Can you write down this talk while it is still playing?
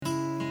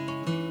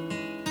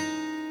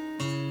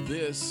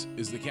This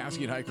is the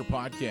Cascade Hiker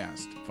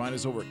Podcast. Find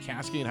us over at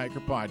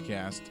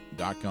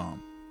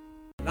CascadeHikerPodcast.com.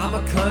 I'm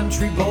a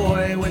country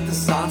boy with the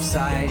soft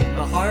side.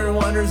 My heart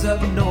wanders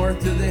up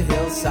north to the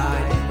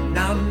hillside. And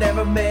I've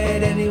never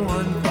met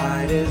anyone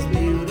quite as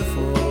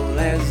beautiful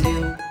as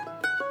you.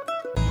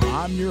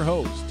 I'm your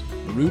host,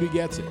 Rudy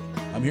Gets It.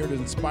 I'm here to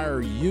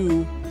inspire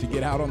you to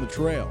get out on the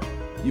trail.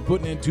 You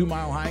putting in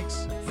 2-mile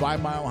hikes,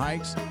 5-mile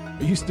hikes?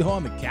 Are you still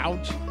on the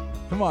couch?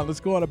 Come on, let's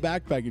go on a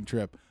backpacking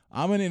trip.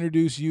 I'm going to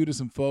introduce you to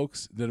some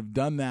folks that have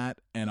done that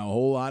and a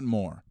whole lot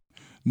more.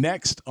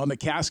 Next on the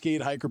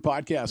Cascade Hiker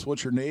Podcast,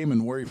 what's your name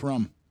and where are you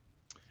from?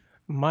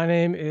 My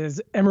name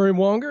is Emery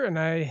Wonger, and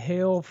I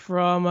hail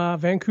from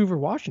Vancouver,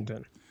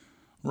 Washington.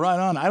 Right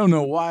on. I don't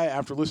know why,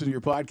 after listening to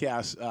your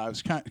podcast, I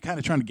was kind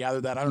of trying to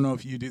gather that. I don't know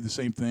if you do the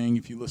same thing.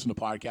 If you listen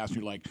to podcasts, and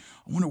you're like,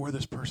 I wonder where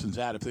this person's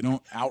at, if they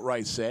don't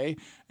outright say.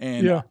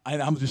 And yeah.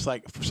 I'm just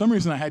like, for some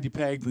reason, I had you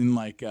pegged in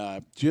like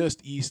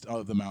just east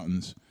of the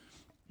mountains.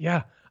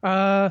 Yeah.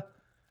 I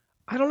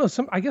don't know.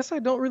 I guess I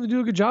don't really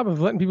do a good job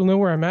of letting people know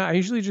where I'm at. I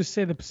usually just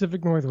say the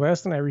Pacific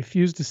Northwest, and I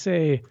refuse to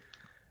say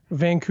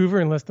Vancouver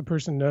unless the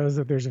person knows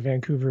that there's a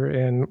Vancouver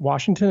in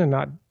Washington and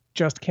not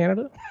just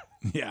Canada.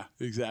 Yeah,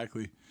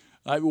 exactly.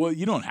 Well,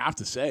 you don't have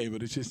to say,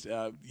 but it's just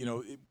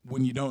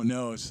when you don't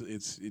know,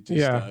 it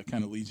just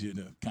kind of leads you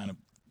to kind of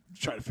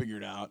try to figure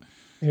it out.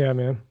 Yeah,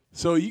 man.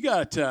 So you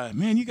got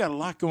you got a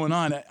lot going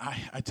on.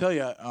 I tell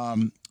you.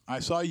 I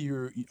saw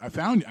I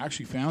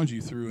found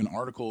you through an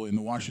article in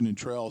the Washington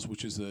Trails,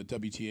 which is the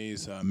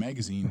WTA's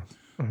magazine.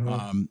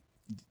 Mm-hmm.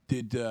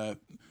 Did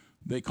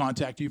they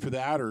contact you for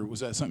that, or was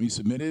that something you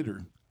submitted?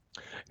 Or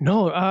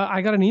no,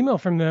 I got an email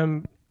from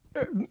them,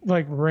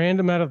 like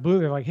random out of the blue.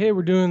 They're like, "Hey,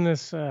 we're doing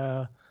this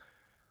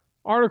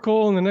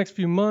article in the next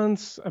few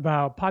months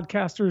about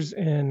podcasters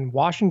in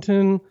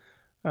Washington,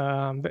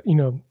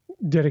 that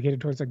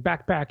dedicated towards like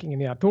backpacking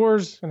and the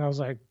outdoors." And I was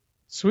like,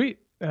 "Sweet."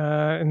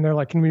 And they're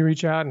like, "Can we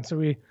reach out?" And so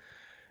we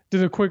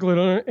did a quick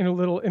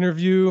little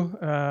interview,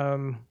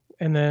 and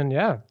then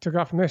took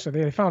off from there. So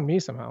they found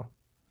me somehow.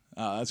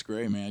 That's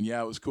great, man.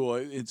 Yeah, it was cool.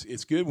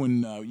 It's good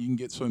when you can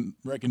get some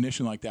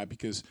recognition like that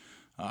because,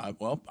 I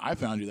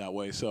found you that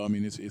way. So I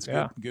mean, it's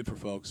good for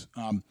folks.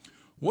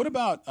 What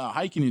about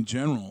hiking in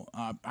general?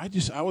 I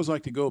always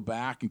like to go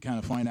back and kind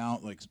of find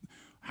out, like,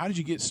 how did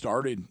you get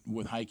started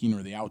with hiking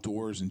or the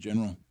outdoors in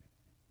general?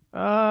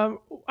 I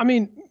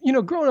mean,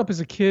 growing up as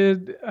a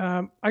kid,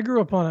 I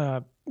grew up on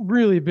a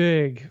really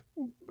big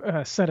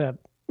set of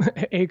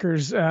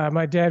acres.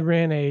 My dad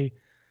ran a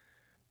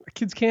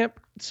kids camp.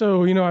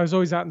 So, I was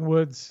always out in the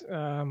woods,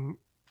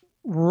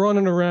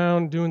 running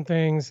around, doing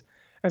things.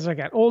 As I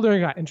got older, I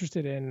got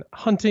interested in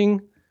hunting.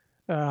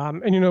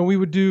 And we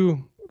would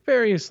do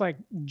various like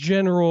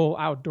general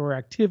outdoor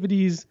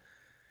activities.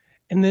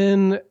 And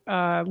then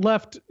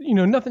left,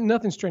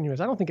 nothing strenuous.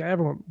 I don't think I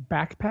ever went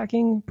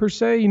backpacking per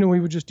se. We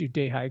would just do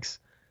day hikes.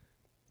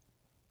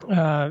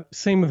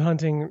 Same with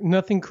hunting.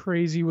 Nothing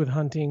crazy with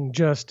hunting.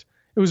 Just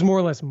it was more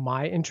or less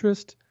my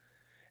interest.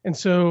 And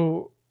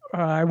so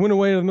I went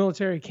away to the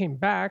military, came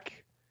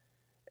back,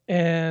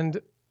 and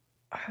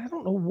I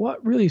don't know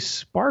what really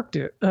sparked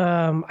it.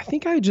 I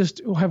think I just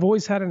have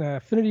always had an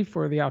affinity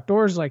for the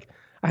outdoors. Like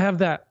I have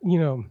that,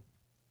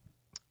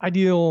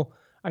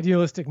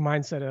 idealistic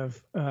mindset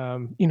of,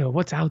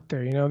 what's out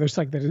there, there's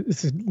like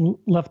this is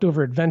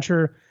leftover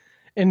adventure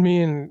in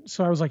me. And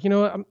so I was like,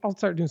 I'll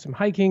start doing some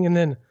hiking, and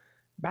then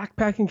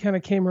backpacking kind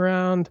of came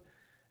around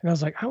and I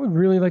was like, I would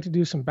really like to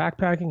do some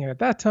backpacking. And at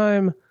that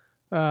time,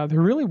 there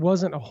really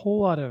wasn't a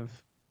whole lot of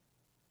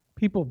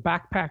people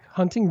backpack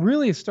hunting.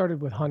 Really, it started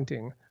with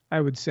hunting,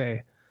 I would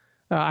say.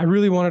 I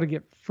really wanted to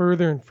get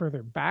further and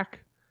further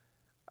back.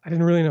 I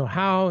didn't really know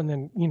how. And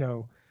then,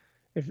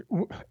 if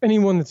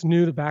anyone that's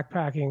new to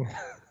backpacking,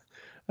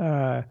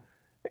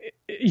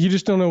 you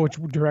just don't know which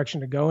direction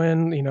to go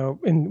in,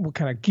 and what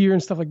kind of gear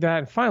and stuff like that.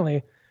 And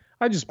finally,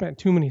 I just spent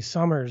too many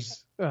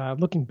summers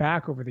looking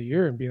back over the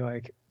year and be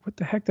like, what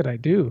the heck did I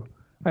do?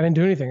 I didn't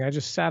do anything. I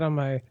just sat on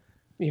my,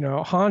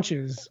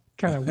 haunches,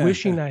 kind of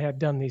wishing I had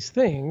done these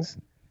things.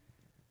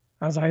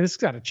 I was like, this has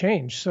got to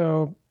change.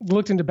 So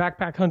looked into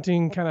backpack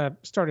hunting, kind of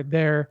started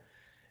there.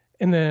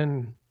 And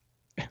then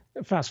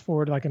fast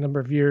forward like a number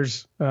of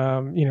years, the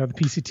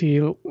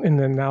PCT and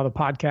then now the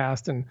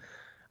podcast. And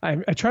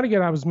I try to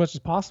get out as much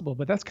as possible,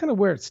 but that's kind of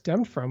where it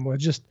stemmed from,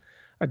 was just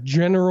a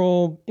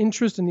general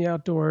interest in the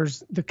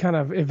outdoors that kind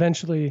of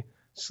eventually,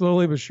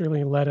 slowly but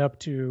surely led up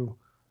to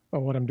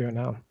what I'm doing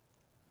now.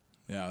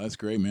 Yeah, that's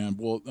great, man.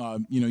 Well,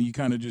 you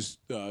kind of just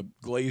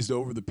glazed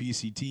over the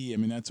PCT. I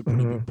mean, that's a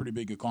pretty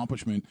big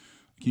accomplishment.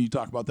 Can you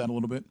talk about that a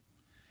little bit?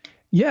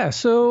 Yeah.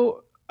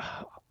 So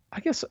I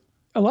guess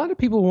a lot of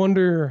people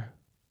wonder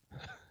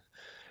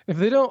if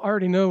they don't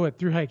already know what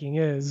thru hiking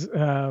is.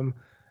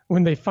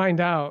 When they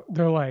find out,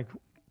 they're like,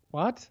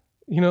 what?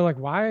 Like,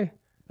 why?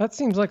 That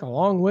seems like a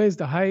long ways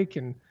to hike.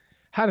 And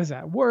how does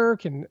that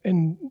work?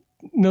 And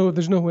no,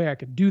 there's no way I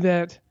could do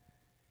that.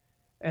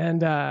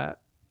 And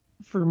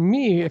for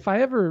me, if I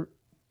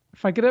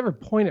could ever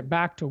point it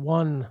back to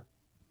one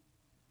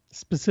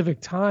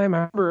specific time,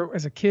 I remember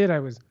as a kid, I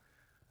was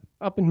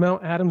up in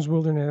Mount Adams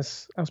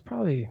Wilderness. I was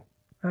probably,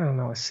 I don't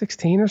know,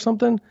 16 or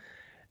something.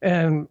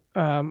 And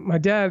my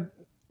dad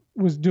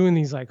was doing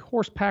these like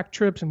horse pack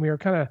trips, and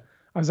I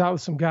was out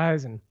with some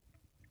guys, and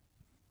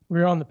we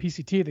were on the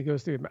PCT that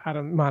goes through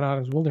Mount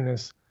Adams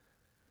Wilderness.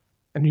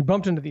 And we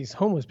bumped into these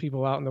homeless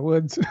people out in the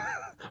woods,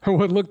 or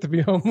what looked to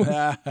be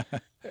homeless.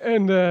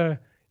 And, they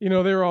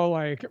were all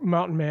like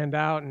mountain manned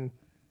out. And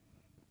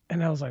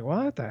I was like,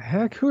 what the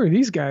heck? Who are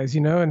these guys?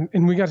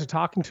 And we got to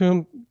talking to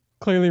them,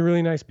 clearly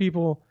really nice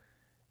people.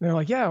 And they're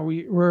like, yeah,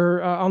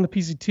 we're on the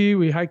PCT.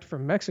 We hiked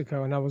from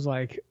Mexico. And I was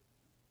like,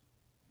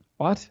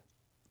 what?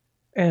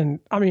 And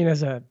I mean,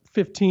 as a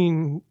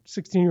 15,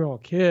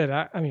 16-year-old kid,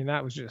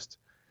 that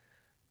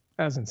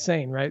was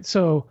insane, right?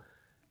 So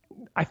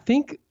I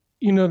think,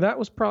 that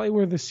was probably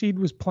where the seed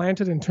was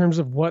planted in terms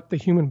of what the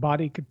human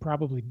body could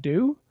probably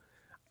do.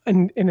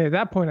 And at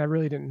that point, I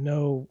really didn't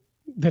know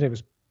that it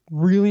was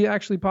really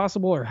actually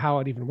possible or how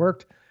it even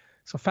worked.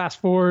 So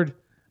fast forward,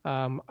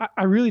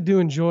 I really do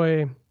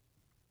enjoy,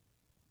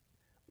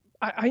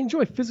 I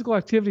enjoy physical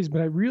activities,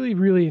 but I really,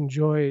 really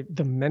enjoy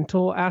the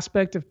mental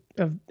aspect of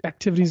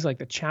activities, like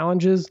the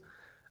challenges.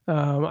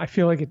 I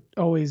feel like it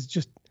always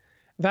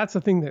that's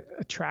the thing that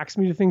attracts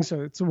me to things.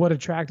 So it's what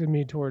attracted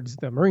me towards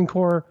the Marine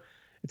Corps.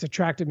 It's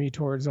attracted me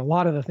towards a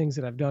lot of the things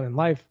that I've done in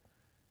life.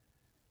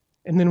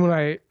 And then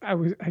when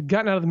I'd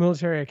gotten out of the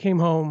military, I came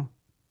home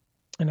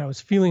and I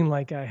was feeling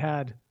like I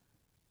had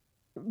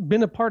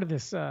been a part of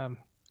this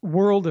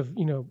world of,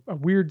 a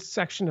weird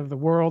section of the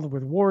world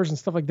with wars and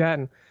stuff like that.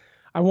 And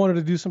I wanted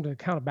to do something to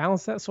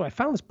counterbalance that. So I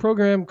found this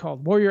program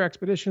called Warrior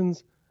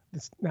Expeditions.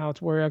 Now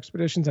it's Warrior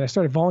Expeditions. And I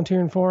started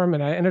volunteering for them.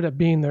 And I ended up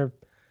being their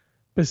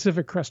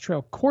Pacific Crest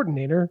Trail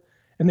coordinator.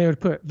 And they would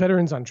put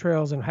veterans on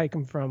trails and hike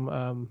them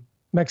from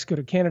Mexico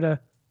to Canada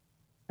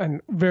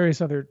and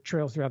various other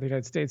trails throughout the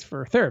United States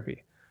for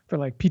therapy, for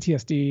like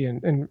PTSD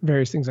and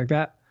various things like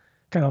that,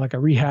 kind of like a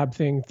rehab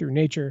thing through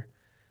nature.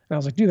 And I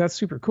was like, dude, that's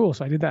super cool.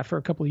 So I did that for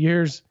a couple of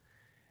years.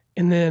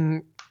 And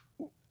then,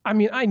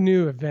 I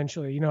knew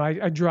eventually,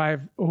 I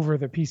drive over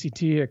the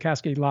PCT at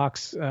Cascade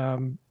Locks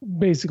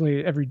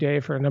basically every day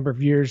for a number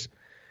of years.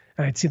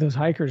 And I'd see those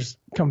hikers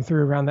come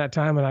through around that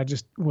time, and I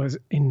just was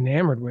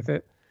enamored with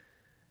it.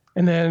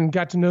 And then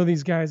got to know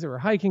these guys that were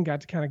hiking,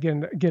 got to kind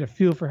of get a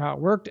feel for how it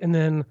worked. And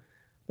then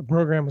the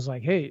program was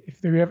like, hey,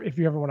 if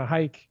you ever want to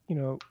hike,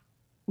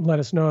 let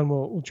us know and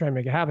we'll try and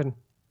make it happen.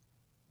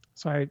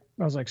 So I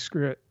was like,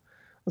 screw it,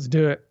 let's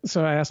do it.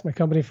 So I asked my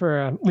company for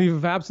a leave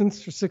of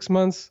absence for 6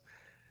 months.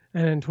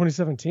 And in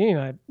 2017,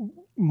 I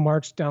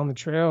marched down the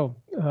trail.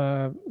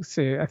 I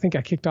think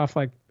I kicked off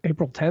like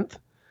April 10th,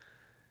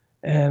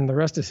 and the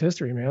rest is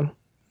history, man.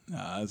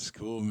 That's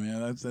cool,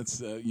 man.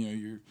 That's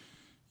you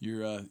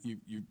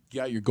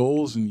got your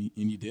goals and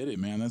you did it,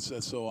 man.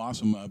 That's so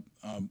awesome.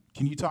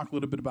 Can you talk a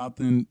little bit about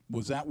then?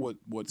 Was that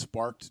what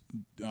sparked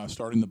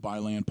starting the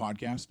Byland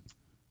podcast?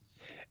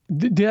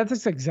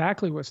 That's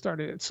exactly what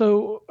started it.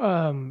 So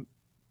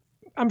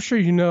I'm sure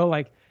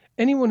like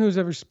anyone who's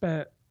ever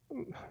spent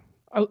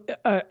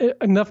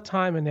enough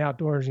time in the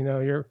outdoors,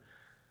 when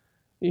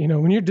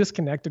you're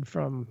disconnected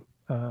from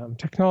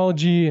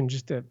technology and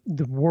just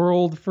the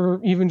world for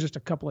even just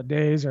a couple of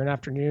days or an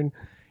afternoon,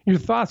 your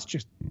thoughts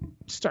just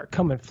start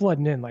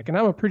flooding in. And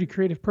I'm a pretty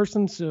creative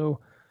person. So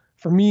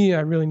for me, I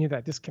really need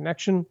that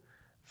disconnection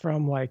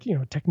from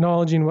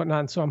technology and whatnot.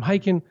 And so I'm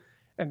hiking,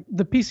 and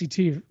the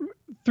PCT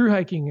through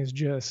hiking is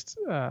just,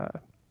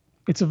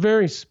 it's a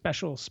very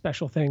special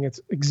thing. It's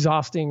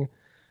exhausting.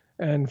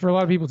 And for a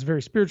lot of people, it's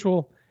very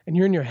spiritual, and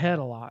you're in your head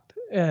a lot.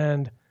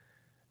 And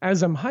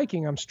as I'm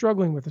hiking, I'm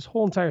struggling with this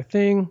whole entire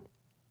thing.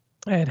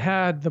 I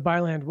had the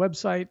Byland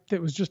website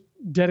that was just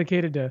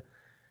dedicated to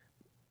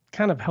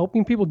kind of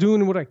helping people,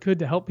 doing what I could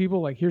to help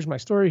people. Like, here's my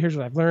story. Here's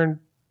what I've learned.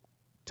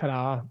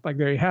 Ta-da. Like,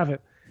 there you have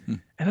it.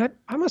 And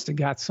I must have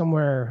got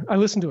somewhere. I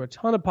listened to a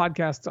ton of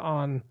podcasts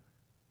on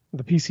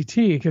the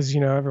PCT because,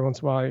 every once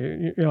in a while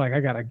you're like,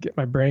 I got to get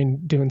my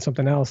brain doing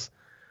something else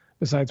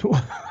besides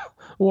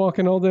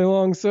walking all day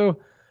long. So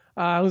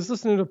I was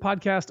listening to a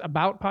podcast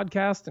about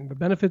podcasts and the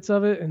benefits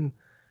of it. And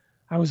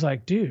I was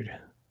like, dude,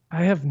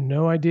 I have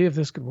no idea if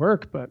this could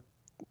work, but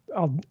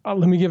I'll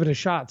let me give it a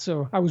shot.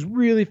 So I was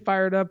really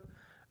fired up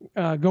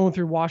going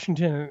through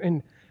Washington,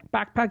 and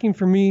backpacking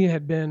for me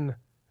had been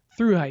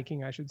through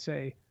hiking, I should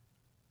say.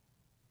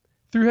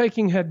 Through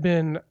hiking had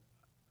been,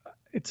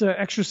 it's an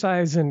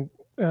exercise in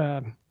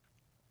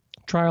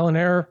trial and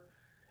error.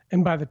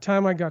 And by the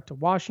time I got to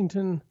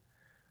Washington,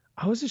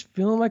 I was just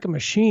feeling like a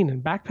machine,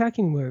 and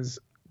backpacking was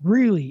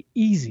really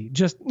easy,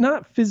 just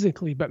not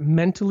physically, but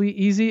mentally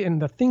easy. And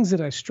the things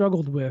that I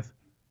struggled with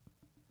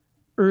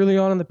early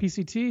on in the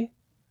PCT,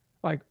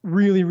 like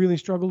really, really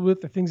struggled with,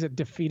 the things that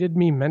defeated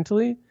me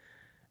mentally,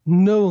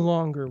 no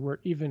longer were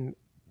even,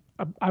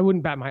 I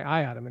wouldn't bat my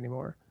eye at them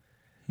anymore.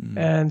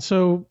 And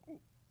so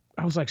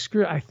I was like,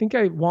 screw it. I think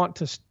I want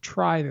to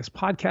try this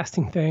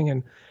podcasting thing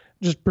and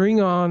just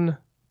bring on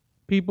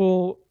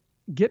people,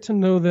 get to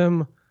know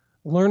them,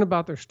 learn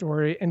about their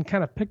story, and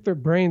kind of pick their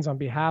brains on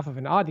behalf of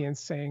an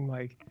audience, saying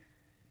like,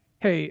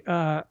 hey,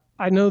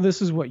 I know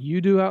this is what you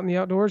do out in the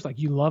outdoors. Like,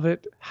 you love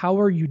it. How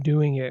are you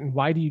doing it? And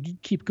why do you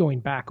keep going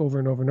back over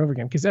and over and over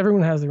again? Because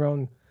everyone has their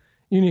own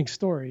unique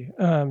story.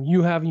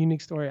 You have a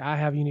unique story. I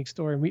have a unique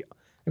story.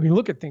 And we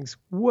look at things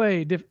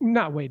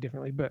not way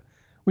differently, but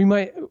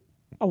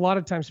a lot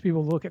of times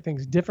people look at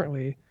things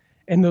differently,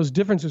 and those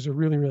differences are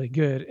really, really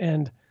good.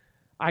 And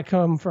I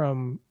come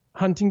from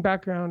hunting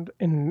background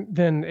and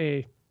then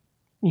a,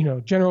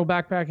 general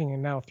backpacking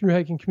and now through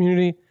hiking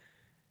community.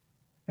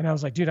 And I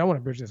was like, dude, I want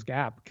to bridge this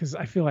gap, because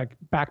I feel like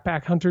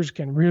backpack hunters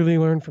can really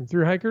learn from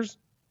through hikers,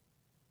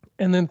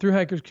 and then through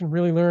hikers can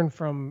really learn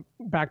from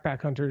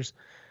backpack hunters.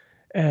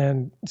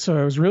 And so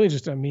it was really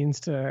just a means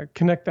to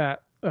connect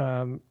that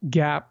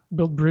gap,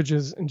 build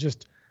bridges, and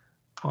just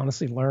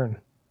honestly learn.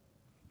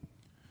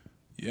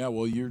 Yeah,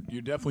 well, you're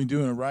definitely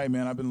doing it right,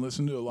 man. I've been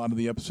listening to a lot of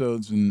the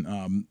episodes,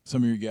 and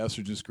some of your guests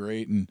are just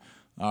great. And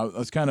I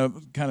was kind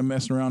of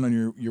messing around on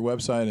your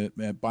website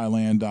at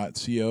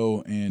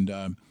byland.co,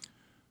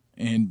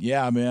 and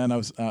yeah, man, I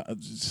was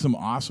some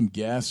awesome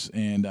guests.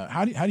 And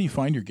how do you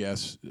find your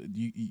guests?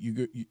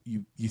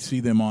 You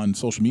see them on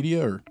social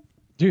media, or?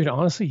 Dude,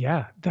 honestly,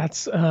 yeah,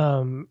 that's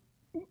I'm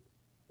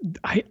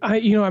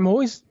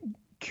always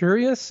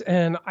curious,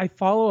 and I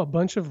follow a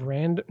bunch of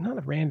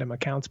not random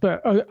accounts,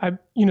 but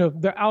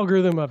the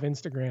algorithm of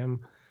Instagram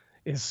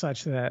is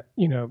such that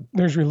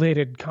there's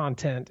related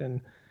content,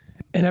 and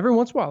every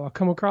once in a while I'll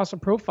come across a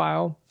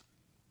profile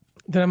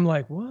that I'm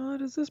like,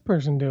 what is this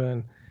person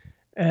doing?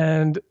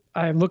 And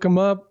I look them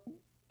up,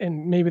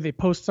 and maybe they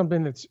post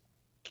something that's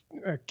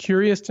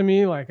curious to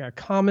me, like a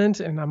comment,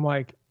 and I'm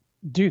like,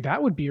 dude,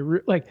 that would be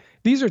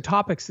these are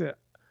topics that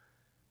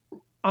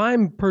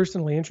I'm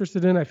personally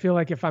interested in. I feel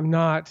like if I'm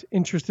not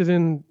interested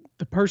in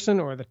the person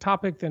or the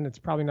topic, then it's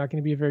probably not going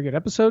to be a very good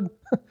episode.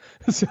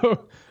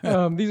 So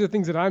these are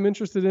things that I'm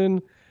interested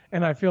in,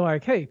 and I feel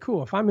like, hey,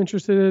 cool. If I'm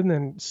interested in,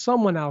 then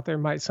someone out there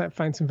might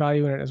find some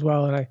value in it as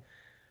well. And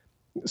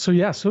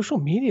social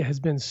media has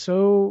been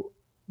so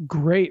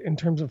great in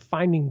terms of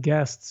finding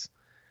guests,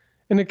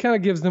 and it kind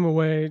of gives them a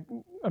way.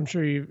 I'm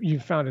sure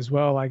you've found as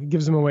well. Like, it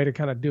gives them a way to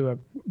kind of do a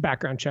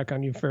background check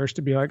on you first,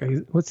 to be like,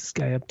 what's this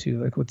guy up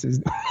to? Like, what's his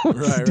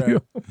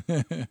deal?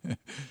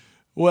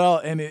 Well,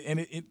 and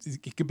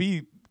it could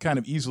be kind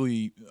of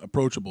easily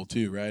approachable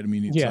too, right? I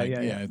mean,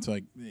 it's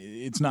like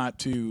it's not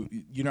too,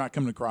 you're not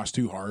coming across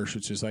too harsh.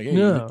 It's just like, hey,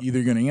 either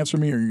you're going to answer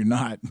me or you're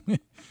not.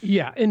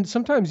 Yeah, and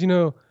sometimes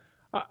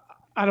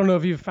I don't know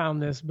if you've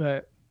found this,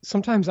 but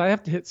sometimes I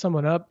have to hit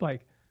someone up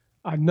like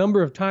a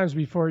number of times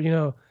before,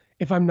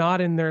 if I'm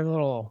not in their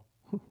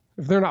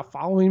if they're not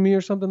following me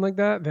or something like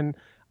that, then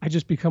I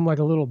just become like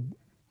a little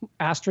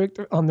asterisk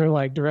on their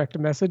like direct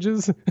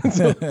messages.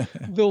 So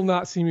they'll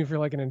not see me for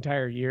like an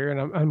entire year. And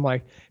I'm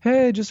like,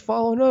 hey, just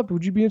following up.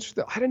 Would you be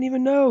interested? I didn't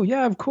even know.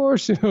 Yeah, of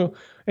course.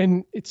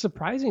 And it's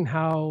surprising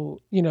how,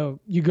 you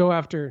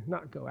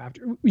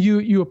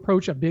you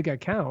approach a big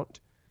account,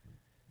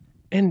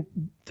 and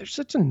there's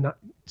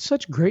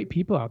such great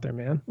people out there,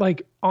 man.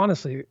 Like,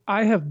 honestly,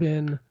 I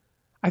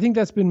think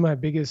that's been my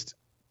biggest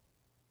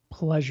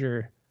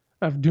pleasure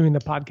of doing the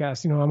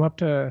podcast. I'm up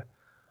to,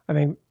 I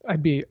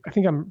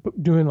think I'm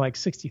doing like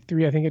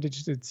 63. I think I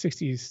just did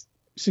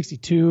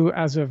 62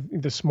 as of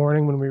this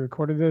morning when we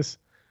recorded this,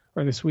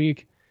 or this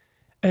week.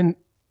 And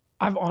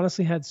I've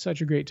honestly had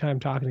such a great time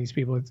talking to these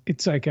people.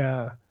 It's like,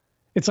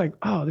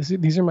 oh,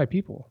 these are my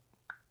people.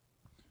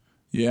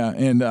 Yeah,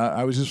 and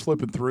I was just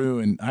flipping through,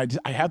 and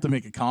I have to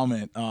make a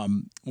comment.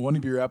 One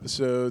of your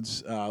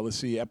episodes, let's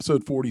see,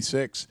 episode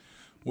 46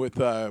 with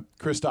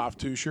Christoph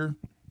Tuscher.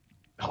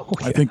 Oh,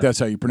 yeah. I think that's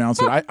how you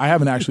pronounce it. I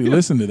haven't actually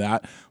listened to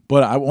that,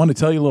 but I want to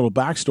tell you a little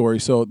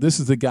backstory. So this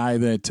is the guy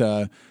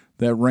that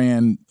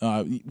ran.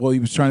 He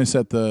was trying to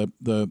set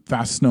the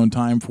fastest known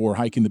time for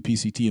hiking the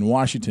PCT in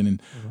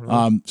Washington,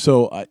 and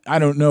so I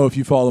don't know if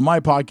you follow my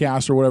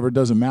podcast or whatever. It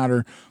doesn't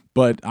matter.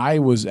 But I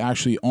was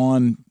actually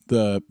on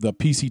the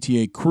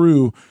PCTA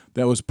crew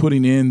that was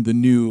putting in the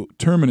new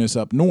terminus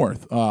up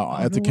north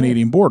at the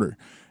Canadian border.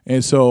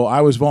 And so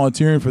I was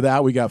volunteering for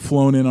that. We got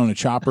flown in on a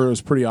chopper. It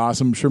was pretty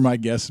awesome. I'm sure my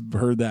guests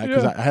heard that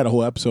because I had a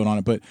whole episode on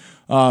it. But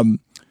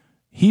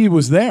he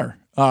was there.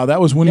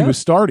 That was when he was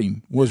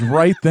starting, was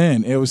right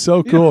then. It was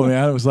so cool,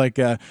 man. It was like,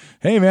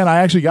 hey, man, I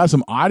actually got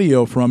some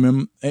audio from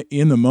him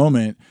in the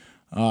moment.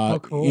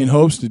 Cool. In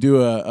hopes to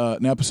do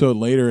an episode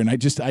later, and I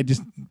just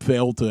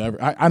failed to ever.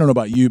 I don't know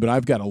about you, but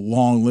I've got a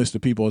long list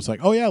of people. It's like,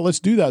 oh yeah, let's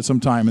do that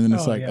sometime, and then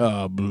it's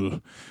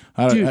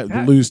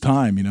I lose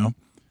time,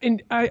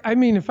 And I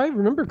mean, if I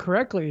remember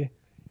correctly,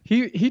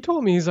 he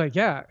told me, he's like,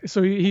 yeah.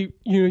 So you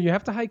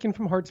have to hike in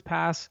from Harts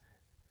Pass,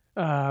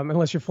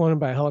 unless you're flown in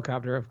by a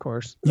helicopter, of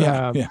course.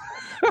 Yeah.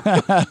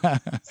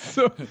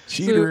 So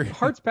cheater. So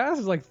Harts Pass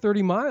is like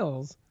 30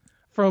 miles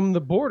from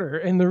the border,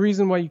 and the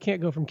reason why you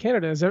can't go from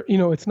Canada is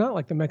it's not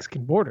like the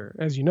Mexican border,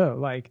 as you know.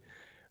 Like,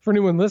 for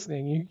anyone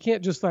listening, you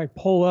can't just like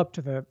pull up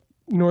to the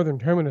northern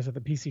terminus of the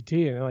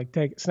PCT and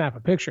like snap a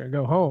picture and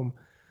go home.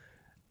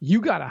 You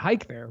got to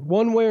hike there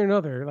one way or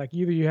another. Like,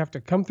 either you have to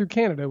come through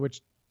Canada,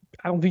 which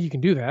I don't think you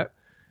can do that,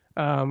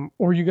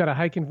 or you got to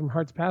hike in from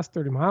Harts Pass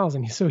 30 miles.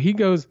 And so he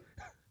goes,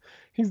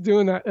 he's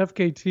doing that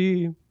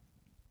FKT,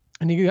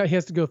 and he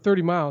has to go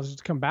 30 miles just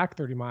to come back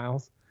 30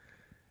 miles.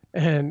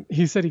 And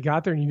he said he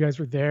got there and you guys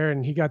were there,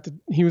 and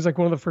he was like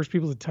one of the first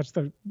people to touch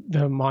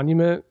the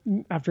monument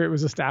after it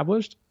was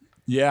established.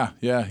 Yeah.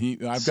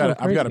 I've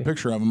got a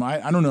picture of him.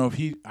 I don't know if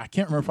I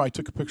can't remember if I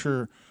took a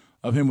picture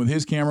of him with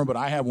his camera, but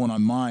I have one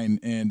on mine,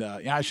 and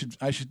I should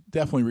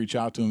definitely reach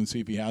out to him and see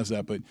if he has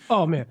that. But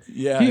oh man,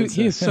 yeah,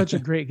 he is such a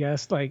great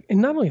guest. Like,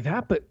 and not only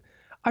that, but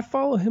I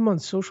follow him on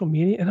social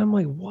media, and I'm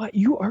like, what?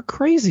 You are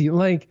crazy.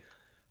 Like,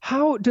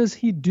 how does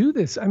he do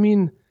this? I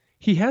mean,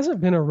 he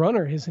hasn't been a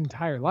runner his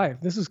entire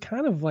life. This is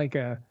kind of like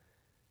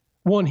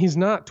he's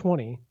not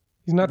 20.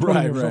 He's not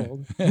 20 years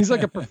old. He's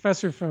like a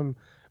professor from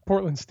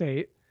Portland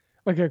State,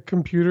 like a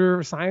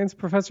computer science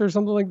professor or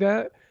something like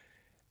that.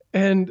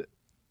 And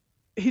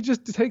he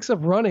just takes up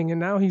running, and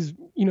now he's,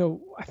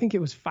 I think it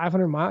was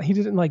 500 miles. He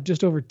did it in like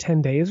just over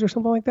 10 days or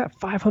something like that.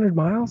 500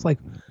 miles. Like,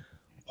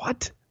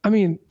 what? I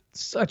mean,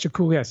 such a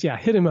cool guest. Yeah.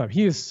 Hit him up.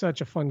 He is such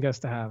a fun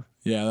guest to have.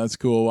 Yeah, that's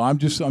cool. I'm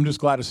just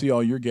glad to see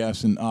all your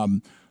guests. And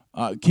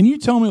can you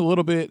tell me a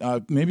little bit?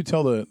 Maybe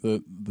tell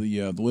the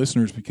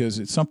listeners, because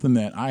it's something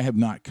that I have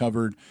not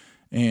covered,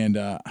 and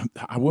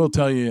I will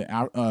tell you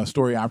a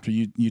story after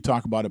you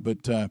talk about it.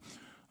 But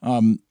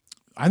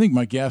I think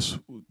my guests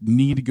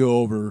need to go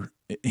over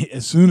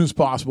as soon as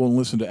possible and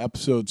listen to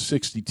episode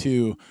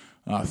 62,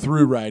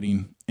 Through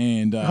Riding,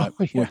 and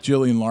with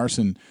Jillian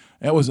Larson.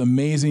 That was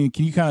amazing.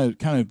 Can you kind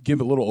of give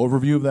a little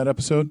overview of that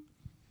episode?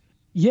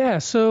 Yeah.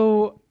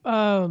 So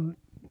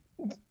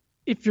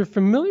if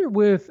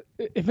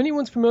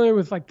anyone's familiar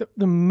with like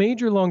the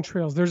major long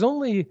trails, there's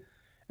only,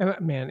 and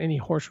man, any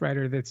horse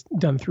rider that's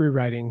done through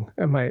riding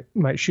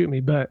might shoot me,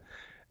 but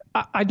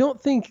I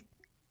don't think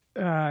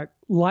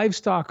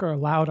livestock are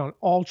allowed on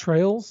all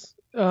trails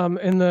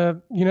in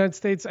the United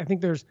States. I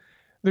think there's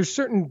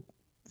certain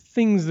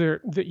things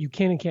there that you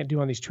can and can't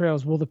do on these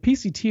trails. Well, the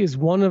PCT is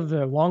one of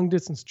the long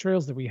distance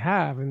trails that we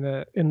have in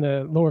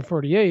the lower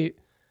 48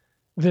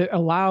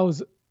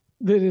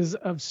 that is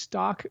of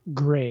stock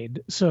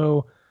grade.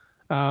 So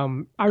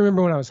I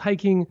remember when I was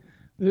hiking,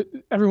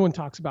 everyone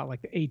talks about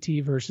like the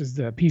AT versus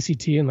the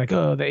PCT, and like,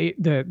 oh, the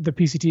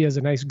PCT has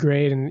a nice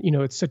grade, and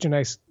it's such a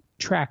nice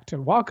track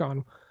to walk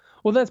on.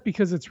 Well, that's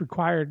because it's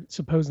required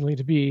supposedly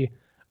to be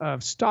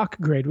of stock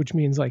grade, which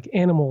means like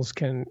animals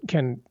can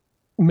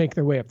make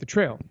their way up the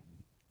trail.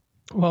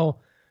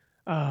 Well,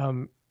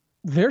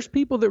 there's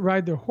people that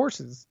ride their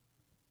horses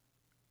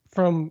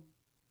from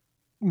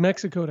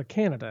Mexico to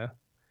Canada,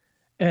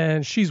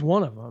 and she's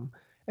one of them.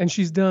 And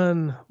she's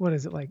done, what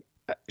is it like?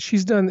 She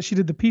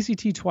did the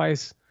PCT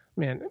twice,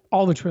 man,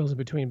 all the trails in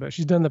between, but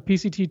she's done the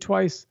PCT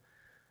twice,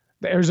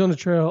 the Arizona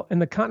Trail,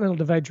 and the Continental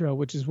Divide Trail,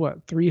 which is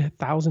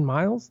 3,000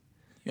 miles?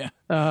 Yeah.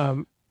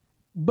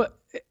 But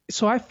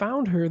so I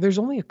found her. There's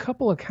only a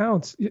couple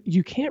accounts.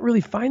 You can't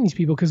really find these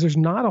people because there's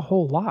not a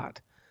whole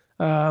lot.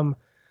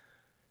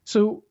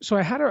 So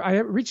I had her. I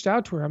reached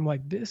out to her. I'm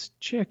like, this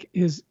chick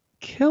is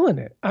killing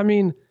it. I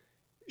mean,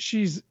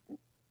 she's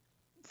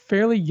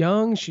fairly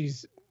young.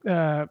 She's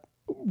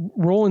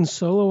rolling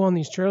solo on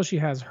these trails. She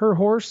has her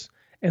horse,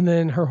 and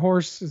then her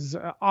horse is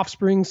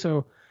offspring.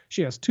 So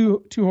she has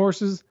two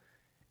horses,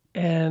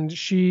 and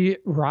she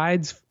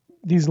rides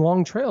these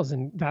long trails,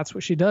 and that's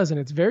what she does. And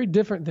it's very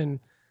different than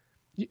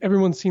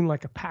everyone's seen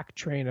like a pack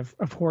train of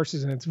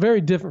horses, and it's very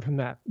different from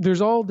that.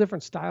 There's all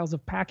different styles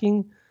of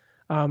packing.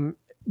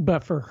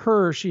 But for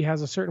her, she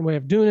has a certain way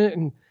of doing it,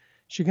 and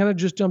she kind of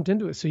just jumped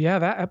into it. So yeah,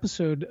 that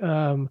episode,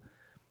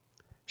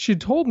 she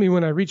told me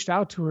when I reached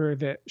out to her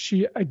that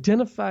she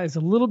identifies a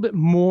little bit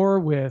more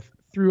with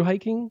through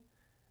hiking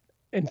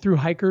and through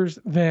hikers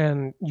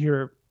than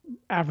your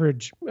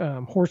average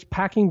horse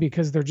packing,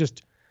 because the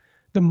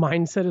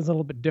mindset is a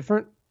little bit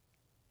different.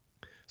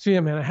 So yeah,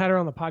 man, I had her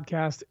on the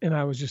podcast, and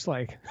I was just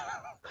like,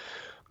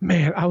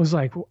 man, I was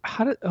like,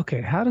 how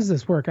does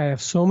this work? I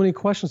have so many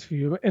questions for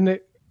you. And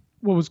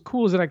what was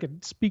cool is that I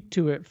could speak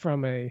to it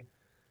from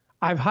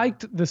I've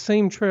hiked the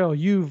same trail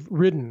you've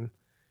ridden,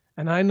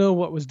 and I know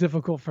what was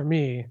difficult for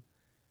me.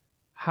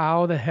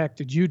 How the heck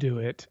did you do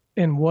it?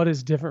 And what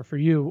is different for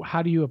you?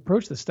 How do you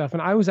approach this stuff?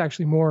 And I was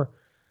actually more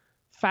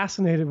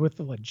fascinated with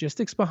the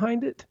logistics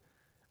behind it.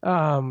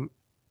 To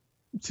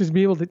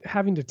be able to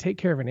having to take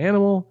care of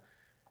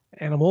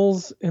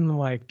animals and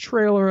like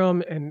trailer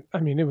them. And I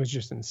mean, it was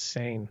just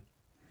insane.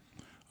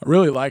 I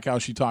really like how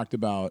she talked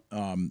about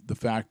the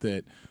fact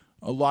that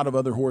a lot of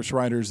other horse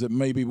riders that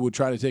maybe would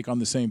try to take on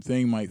the same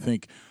thing might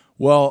think,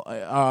 well,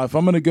 if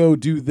I'm going to go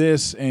do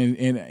this and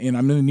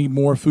I'm going to need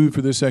more food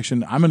for this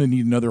section, I'm going to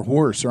need another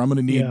horse, or I'm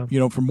going to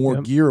need, for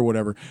more gear or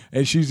whatever.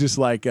 And she's just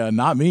like,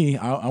 not me.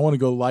 I want to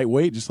go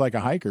lightweight, just like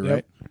a hiker.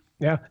 Right.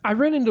 Yeah. I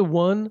ran into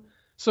one.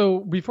 So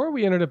before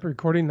we ended up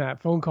recording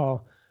that phone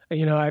call,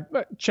 I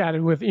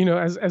chatted with,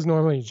 as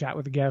normally you chat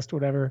with a guest,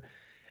 whatever.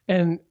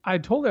 And I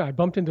told her I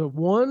bumped into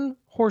one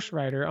horse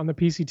rider on the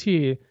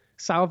PCT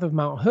south of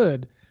Mount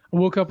Hood. I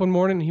woke up one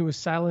morning and he was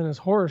saddling his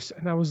horse,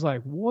 and I was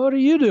like, what are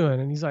you doing?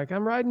 And he's like,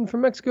 I'm riding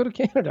from Mexico to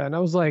Canada. And I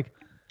was like,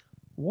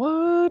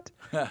 what?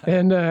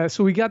 And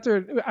so we got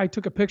there. I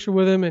took a picture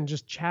with him and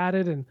just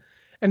chatted and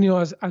I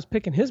was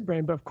picking his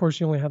brain, but of course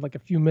he only had like a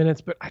few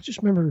minutes. But I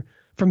just remember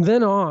from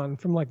then on,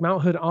 from like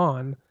Mount Hood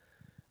on,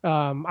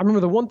 I remember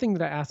the one thing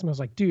that I asked him, I was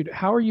like, dude,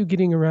 how are you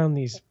getting around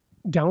these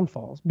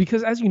downfalls?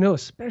 Because as you know,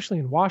 especially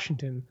in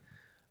Washington,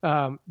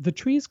 the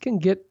trees can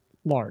get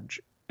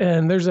large.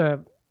 And there's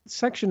a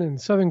section in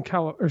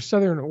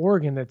Southern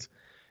Oregon that's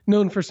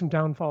known for some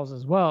downfalls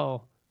as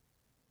well.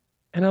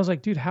 And I was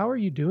like, dude, how are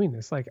you doing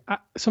this? Like,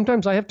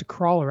 sometimes I have to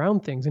crawl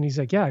around things. And he's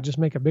like, yeah, I just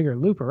make a bigger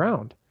loop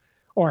around,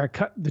 or I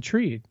cut the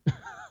tree.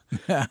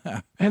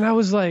 And I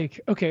was like,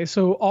 okay,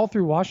 so all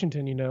through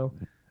Washington,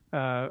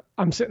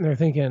 I'm sitting there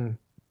thinking,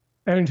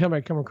 anytime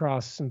I come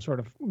across some sort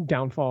of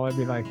downfall, I'd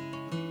be like,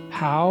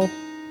 how,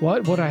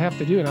 what I have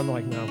to do? And I'm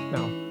like,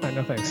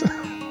 no thanks.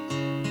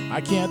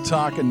 I can't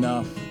talk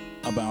enough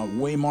about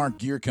Waymark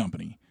Gear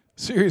Company.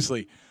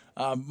 Seriously.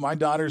 My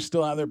daughters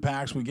still have their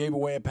packs. We gave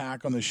away a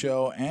pack on the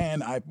show,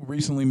 and I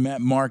recently met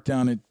Mark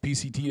down at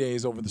PCT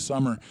Days over the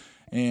summer.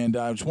 And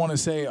I just want to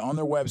say on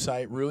their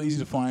website, real easy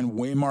to find,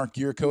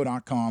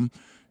 waymarkgearco.com.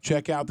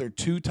 Check out their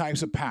two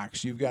types of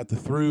packs. You've got the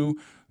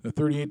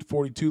 38 to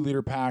 42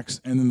 liter packs,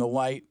 and then the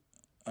light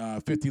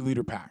 50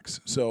 liter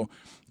packs. So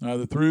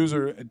the throughs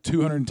are at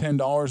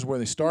 $210 where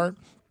they start.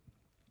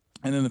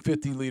 And then the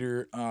 50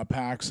 liter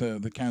packs,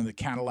 the kind of the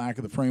Cadillac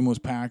of the frameless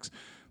packs,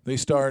 they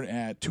start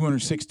at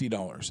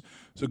 $260.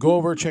 So go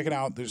over, check it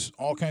out. There's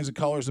all kinds of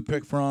colors to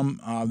pick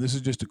from. This is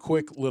just a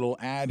quick little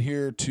ad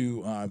here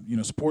to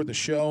support the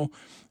show.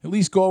 At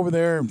least go over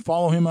there and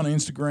follow him on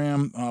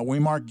Instagram,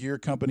 Waymark Gear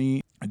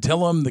Company, and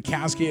tell him the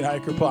Cascade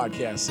Hiker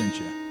Podcast sent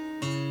you.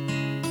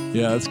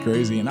 Yeah, that's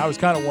crazy. And I was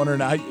kind of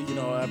wondering,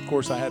 of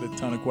course I had a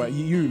ton of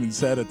questions. You even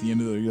said at the end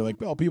of it, you're like,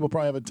 well, people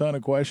probably have a ton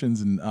of questions.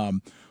 And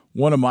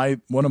one of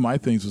my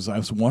things was I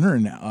was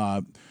wondering,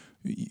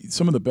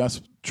 some of the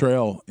best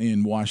trail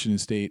in Washington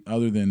State,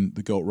 other than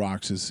the Goat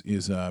Rocks,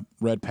 is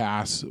Red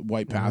Pass,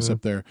 White Pass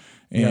up there,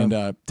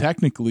 and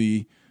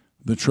technically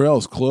the trail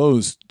is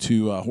closed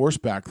to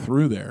horseback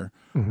through there,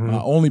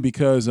 only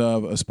because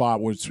of a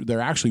spot which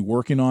they're actually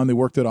working on. They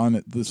worked on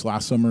it this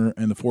last summer,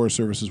 and the Forest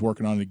Service is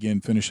working on it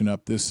again, finishing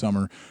up this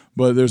summer.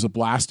 But there's a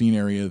blasting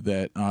area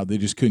that they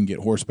just couldn't get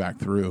horseback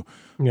through.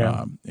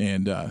 Yeah.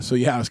 So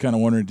I was kind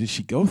of wondering, did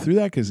she go through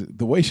that? Because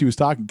the way she was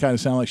talking kind of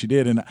sounded like she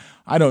did. And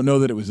I don't know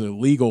that it was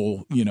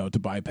illegal, to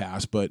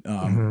bypass. But,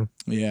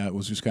 it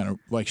was just kind of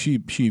like she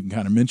even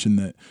kind of mentioned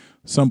that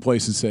some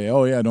places say,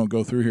 oh, yeah, don't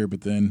go through here.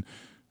 But then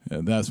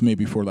that's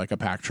maybe for like a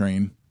pack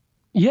train.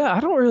 Yeah, I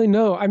don't really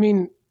know. I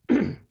mean,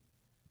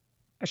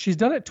 she's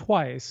done it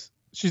twice.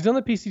 She's done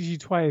the PCT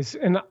twice.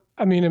 And,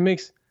 I mean,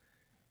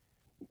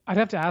 I'd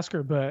have to ask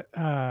her, but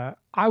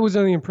I was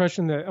under the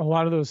impression that a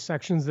lot of those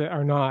sections that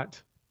are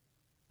not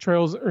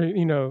trails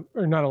or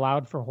are not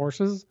allowed for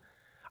horses,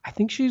 I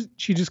think she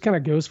just kind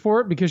of goes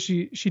for it, because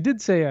she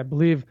did say, I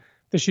believe,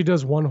 that she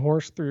does one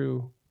horse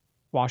through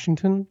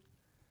Washington.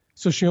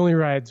 So she only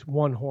rides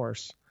one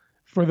horse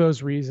for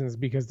those reasons,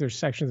 because there's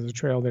sections of the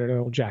trail that are a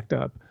little jacked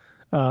up.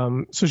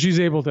 So she's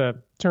able to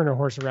turn her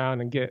horse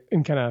around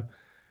and kind of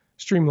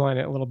streamline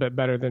it a little bit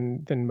better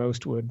than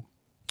most would.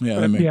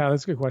 Yeah,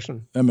 that's a good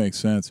question. That makes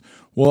sense.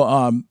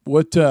 Well,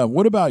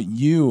 what about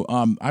you?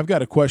 I've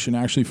got a question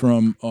actually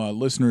from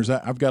listeners.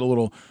 I've got a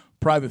little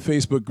private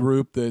Facebook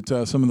group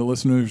that some of the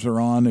listeners are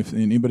on. If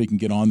anybody can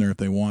get on there if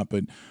they want.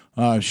 But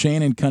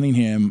Shannon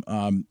Cunningham,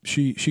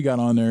 she got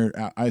on there.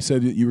 I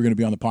said that you were going to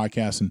be on the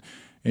podcast,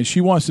 and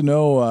she wants to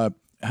know,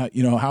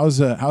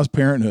 how's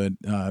parenthood?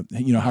 How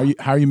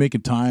are you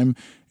making time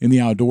in the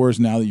outdoors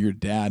now that you're a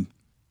dad?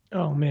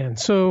 Oh, man.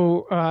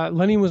 So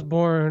Lenny was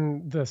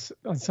born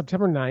on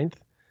September 9th.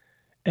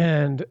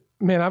 And,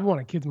 man, I've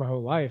wanted kids my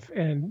whole life.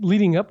 And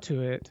leading up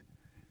to it,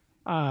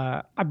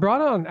 I brought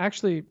on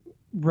actually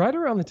right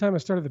around the time I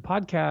started the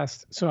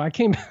podcast. So I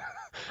came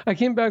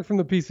back from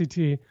the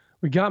PCT.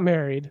 We got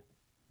married.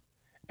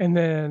 And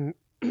then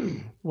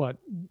we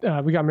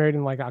got married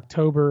in like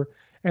October.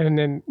 And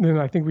then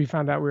I think we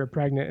found out we were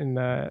pregnant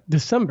in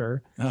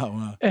December. Oh,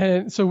 wow.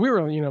 And so we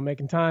were,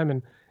 making time.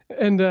 And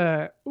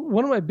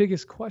one of my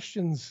biggest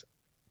questions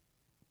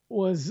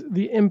was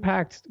the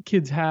impact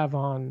kids have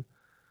on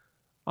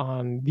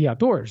the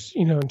outdoors,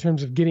 in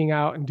terms of getting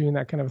out and doing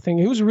that kind of thing.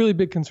 It was a really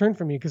big concern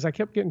for me, because I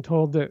kept getting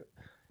told that,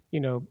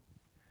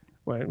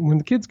 when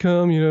the kids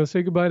come,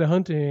 say goodbye to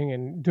hunting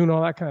and doing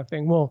all that kind of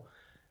thing. Well,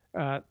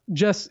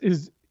 Jess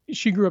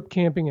she grew up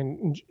camping,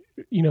 and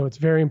it's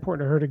very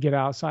important to her to get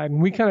outside.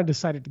 And we kind of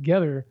decided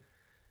together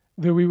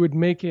that we would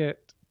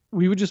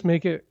just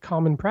make it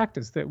common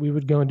practice that we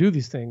would go and do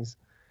these things.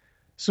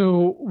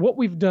 So what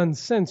we've done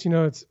since,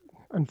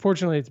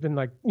 unfortunately it's been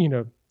like,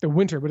 the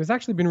winter, but it's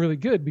actually been really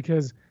good,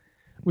 because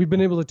we've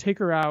been able to take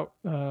her out,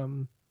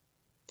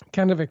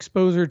 kind of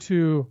expose her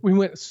to, we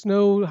went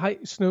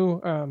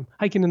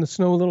hiking in the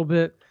snow a little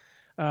bit.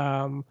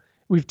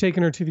 We've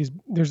taken her to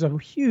there's a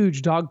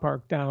huge dog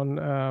park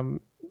down,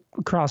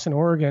 across in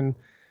Oregon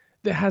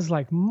that has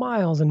like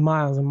miles and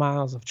miles and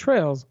miles of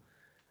trails.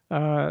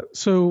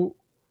 So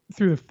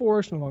through the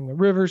forest and along the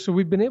river. So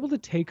we've been able to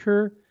take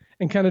her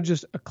and kind of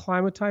just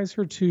acclimatize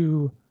her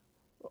to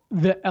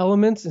the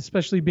elements,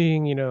 especially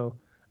being,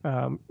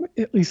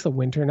 at least the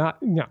winter,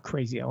 not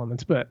crazy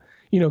elements, but,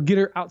 get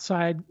her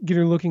outside, get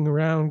her looking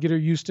around, get her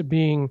used to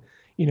being,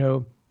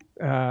 the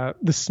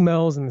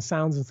smells and the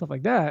sounds and stuff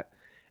like that.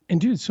 And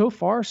dude, so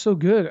far, so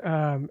good.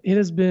 It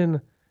has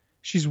been,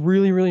 she's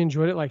really, really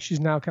enjoyed it. Like she's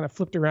now kind of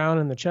flipped around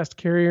in the chest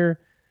carrier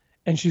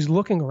and she's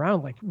looking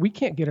around. Like we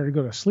can't get her to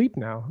go to sleep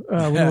now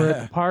when we're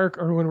at the park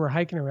or when we're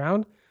hiking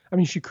around. I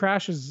mean, she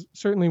crashes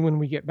certainly when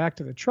we get back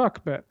to the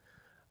truck, but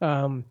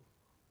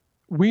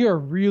we are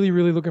really,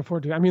 really looking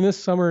forward to it. I mean,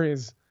 this summer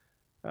is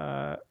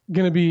going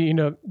to be,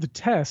 the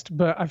test,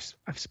 but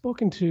I've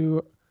spoken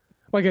to,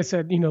 like I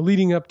said,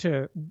 leading up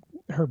to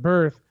her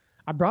birth,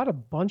 I brought a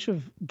bunch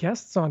of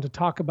guests on to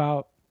talk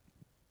about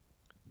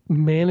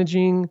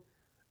managing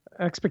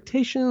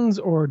expectations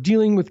or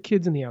dealing with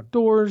kids in the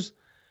outdoors,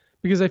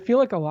 because I feel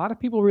like a lot of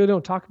people really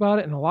don't talk about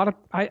it. And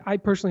I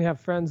personally have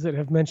friends that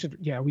have mentioned,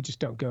 yeah, we just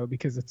don't go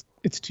because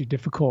it's too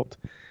difficult.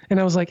 And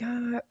I was like,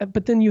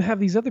 but then you have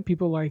these other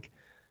people like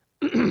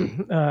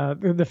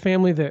the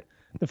family that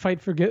the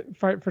Fight for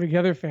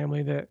Together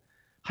family that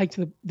hiked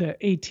the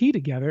AT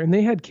together, and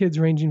they had kids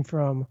ranging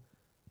from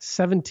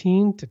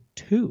 17 to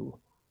 2.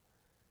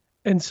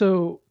 And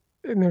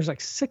there's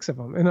like 6 of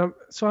them. And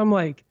I'm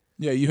like,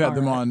 yeah, you had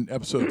them on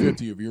episode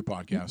 50 of your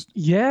podcast.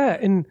 Yeah.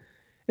 And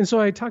so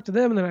I talked to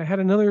them, and then I had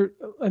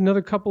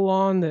another couple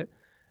on that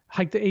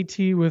hiked the AT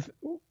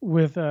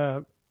with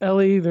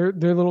Ellie, their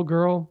little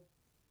girl.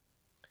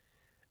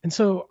 And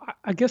so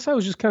I guess I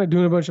was just kind of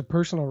doing a bunch of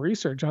personal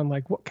research on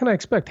like, what can I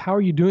expect? How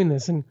are you doing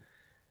this? And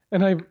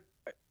I,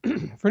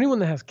 for anyone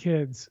that has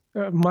kids,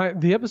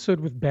 the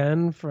episode with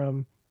Ben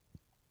from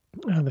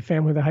the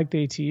family that hiked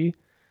the AT,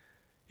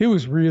 it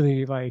was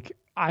really like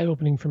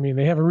eye-opening for me.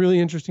 They have a really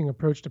interesting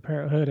approach to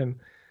parenthood, and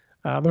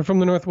they're from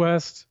the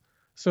Northwest.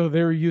 So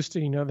they were used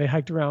to, they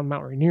hiked around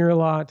Mount Rainier a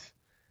lot,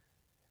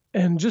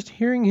 and just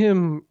hearing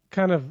him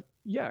kind of,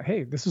 yeah,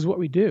 hey, this is what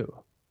we do.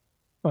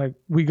 Like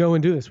we go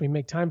and do this, we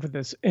make time for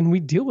this, and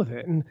we deal with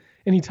it. And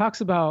he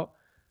talks about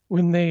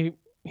when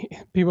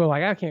people are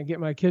like, I can't get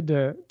my kid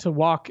to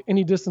walk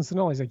any distance at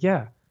all. He's like,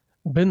 yeah,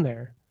 been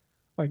there.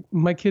 Like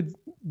my kids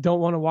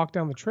don't want to walk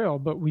down the trail,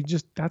 but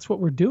that's what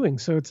we're doing.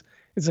 So it's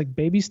like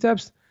baby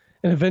steps,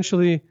 and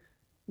eventually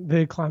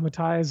they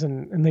acclimatize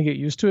and they get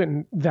used to it.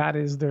 And that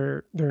is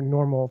their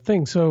normal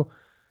thing. So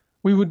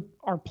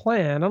our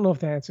plan, I don't know if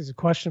that answers the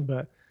question,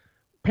 but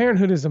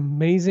parenthood is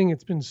amazing.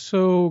 It's been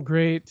so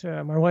great.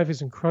 My wife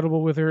is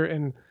incredible with her,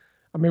 and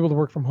I'm able to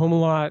work from home a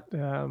lot.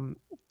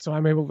 So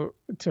I'm able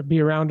to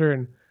be around her.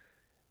 And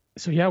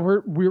so, yeah,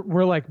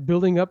 we're like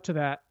building up to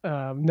that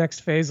next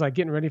phase, like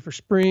getting ready for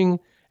spring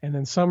and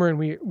then summer. And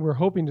we're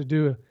hoping to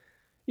do,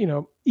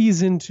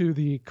 ease into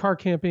the car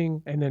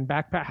camping and then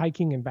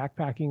hiking and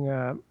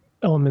backpacking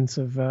elements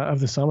of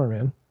the summer,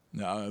 man.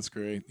 No, that's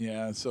great.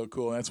 Yeah, it's so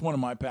cool. That's one of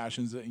my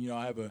passions. That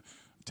I have a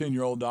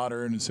 10-year-old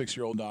daughter and a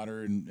 6-year-old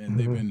daughter, and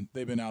mm-hmm.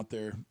 they've been out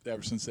there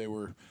ever since they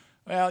were.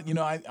 Well,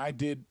 I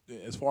did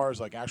as far as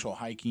like actual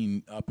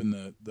hiking up in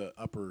the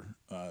upper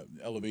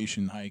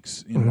elevation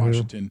hikes in mm-hmm.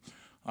 Washington.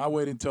 I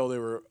waited until they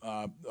were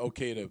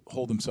okay to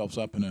hold themselves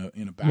up in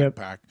a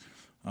backpack.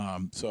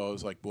 Yep. So I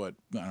was like, a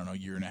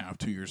year and a half,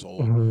 2 years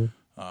old. Mm-hmm.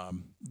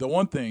 The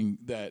one thing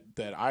that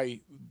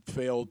I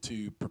failed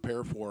to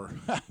prepare for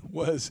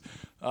was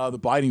the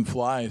biting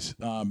flies.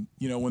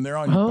 When they're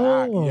on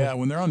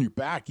your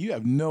back, you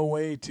have no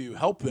way to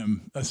help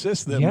them,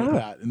 assist them with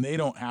that, and they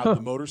don't have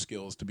the motor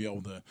skills to be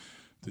able to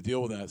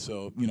deal with that.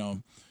 So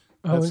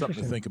that's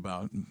something to think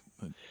about.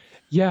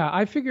 Yeah,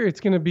 I figure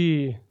it's going to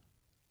be.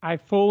 I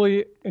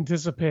fully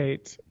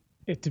anticipate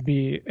it to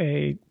be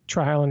a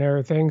trial and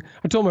error thing.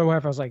 I told my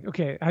wife, I was like,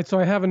 okay, so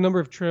I have a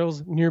number of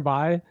trails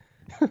nearby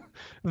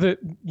that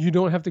you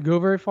don't have to go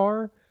very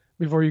far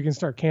before you can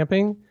start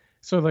camping.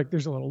 So like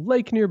there's a little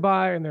lake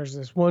nearby, and there's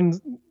this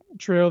one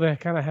trail that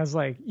kind of has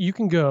like, you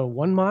can go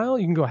 1 mile,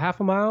 you can go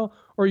half a mile,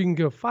 or you can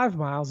go 5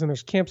 miles, and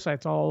there's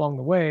campsites all along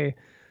the way.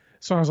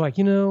 So I was like,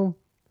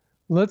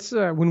 let's,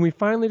 when we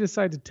finally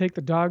decide to take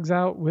the dogs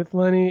out with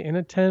Lenny in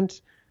a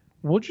tent,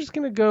 we're just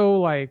going to go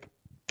like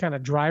kind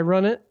of dry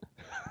run it.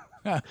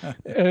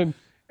 and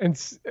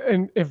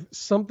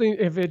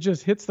if it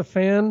just hits the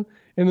fan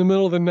in the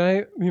middle of the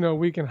night,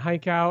 we can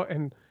hike out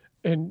and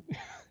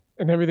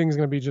everything's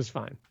going to be just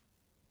fine.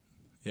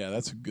 Yeah,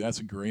 that's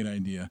a great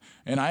idea.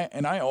 And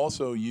I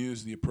also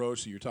use the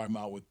approach that you're talking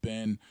about with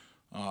Ben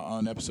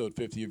on episode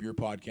 50 of your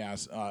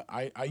podcast.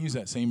 I use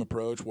that same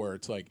approach where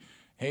it's like,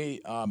 hey,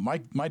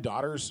 my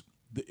daughters,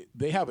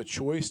 they have a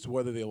choice to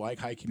whether they like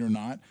hiking or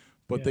not,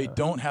 but they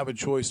don't have a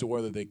choice to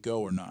whether they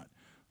go or not.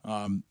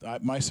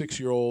 My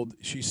 6-year-old,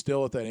 she's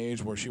still at that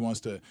age where she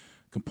wants to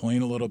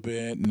complain a little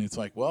bit, and it's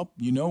like, well,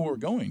 we're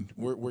going,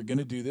 we're going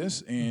to do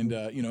this, and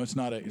it's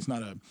not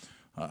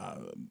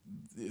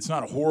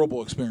a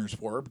horrible experience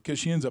for her because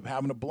she ends up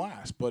having a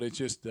blast. But it's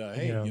just,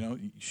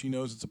 she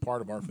knows it's a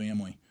part of our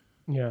family.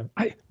 Yeah,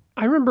 I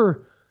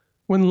remember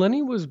when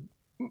Lenny was.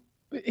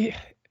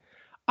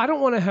 I don't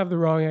want to have the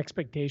wrong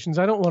expectations.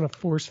 I don't want to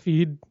force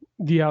feed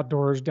the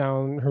outdoors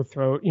down her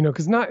throat,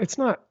 because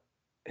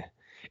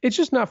it's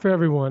just not for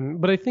everyone.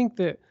 But I think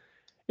that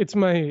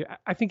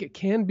I think it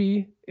can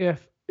be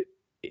if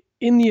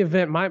in the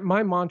event,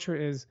 my mantra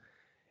is,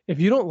 if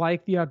you don't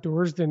like the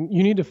outdoors, then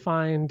you need to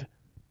find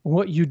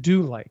what you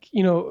do like.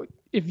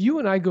 If you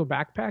and I go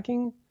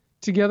backpacking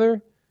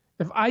together,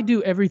 if I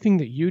do everything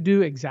that you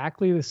do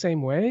exactly the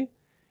same way,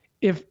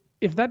 if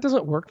that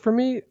doesn't work for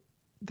me,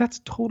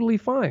 that's totally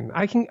fine.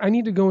 I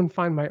need to go and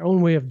find my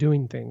own way of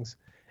doing things,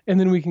 and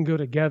then we can go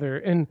together.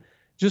 And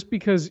just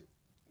because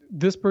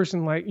this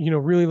person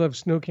really loves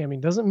snow camping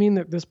doesn't mean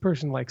that this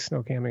person likes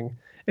snow camping,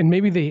 and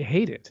maybe they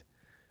hate it,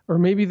 or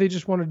maybe they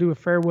just want to do a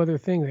fair weather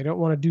thing. They don't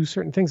want to do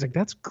certain things. Like,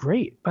 that's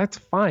great. That's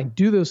fine.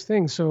 Do those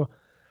things. So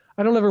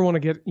I don't ever want to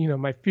get,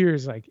 my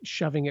fears like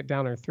shoving it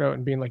down her throat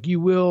and being like, you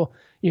will,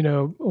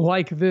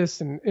 like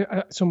this. And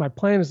so my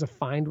plan is to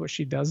find what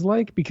she does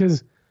like,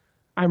 because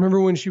I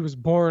remember when she was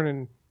born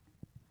and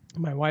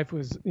my wife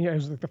was, it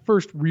was like the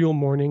first real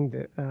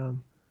morning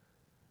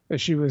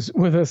that she was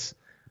with us.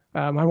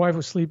 My wife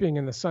was sleeping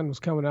and the sun was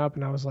coming up,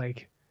 and I was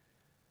like,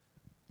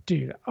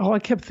 dude, all I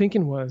kept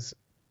thinking was,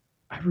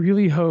 I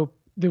really hope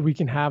that we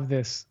can have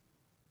this.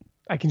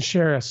 I can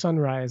share a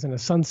sunrise and a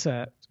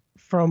sunset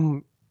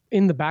from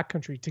in the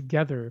backcountry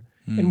together,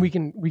 and we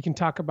can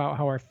talk about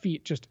how our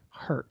feet just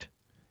hurt,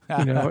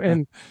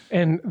 and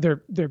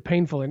they're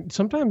painful. And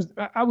sometimes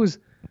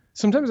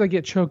I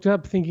get choked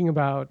up thinking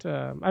about.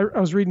 I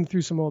was reading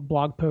through some old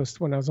blog posts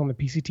when I was on the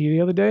PCT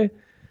the other day,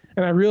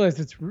 and I realized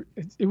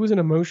it was an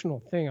emotional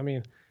thing. I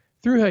mean,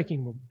 through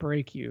hiking will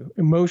break you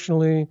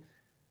emotionally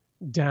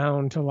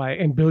down to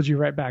and build you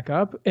right back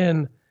up.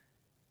 And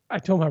I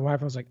told my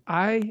wife, I was like,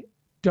 I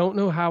don't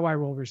know how I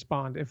will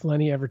respond if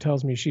Lenny ever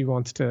tells me she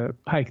wants to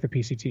hike the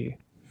PCT.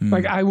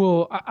 Like,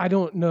 I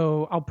don't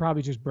know. I'll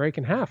probably just break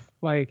in half.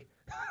 And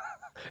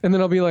then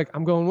I'll be like,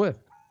 I'm going with.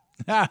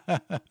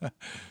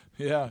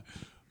 Yeah.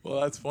 Well,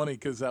 that's funny,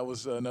 because that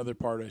was another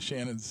part of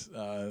Shannon's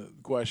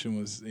question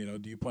was, do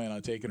you plan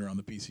on taking her on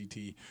the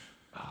PCT?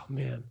 Oh,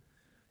 man.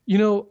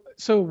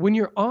 So when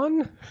you're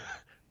on,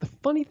 the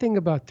funny thing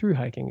about through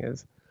hiking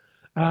is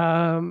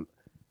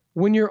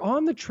when you're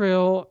on the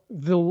trail,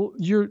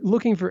 you're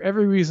looking for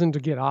every reason to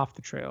get off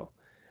the trail.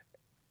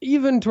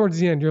 Even towards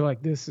the end, you're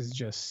like, this is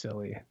just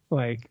silly.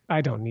 Like,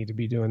 I don't need to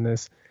be doing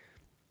this.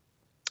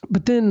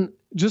 But then,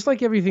 just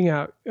like everything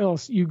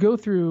else, you go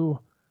through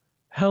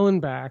hell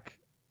and back,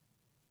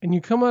 and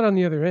you come out on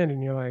the other end,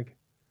 and you're like,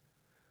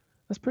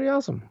 that's pretty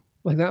awesome.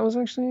 Like, that was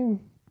actually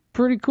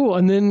pretty cool.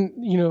 And then,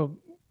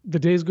 the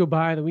days go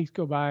by, the weeks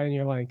go by, and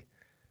you're like,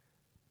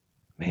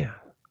 man,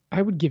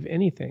 I would give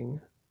anything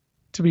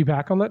to be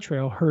back on that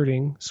trail,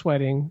 hurting,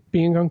 sweating,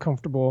 being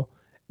uncomfortable,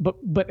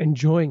 but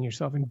enjoying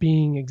yourself and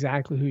being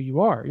exactly who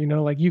you are.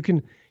 Like, you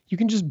can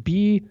just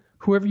be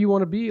whoever you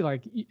want to be.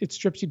 Like, it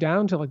strips you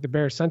down to like the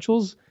bare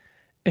essentials,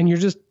 and you're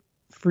just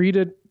free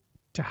to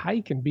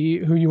hike and be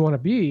who you want to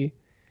be.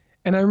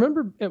 And I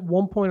remember at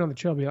one point on the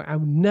trail being like, I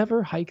would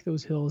never hike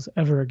those hills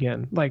ever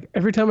again. Like,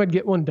 every time I'd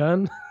get one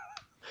done,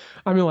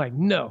 I'm like,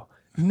 no,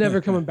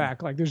 never coming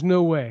back. Like, there's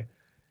no way.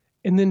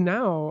 And then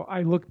now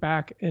I look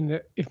back,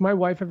 and if my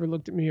wife ever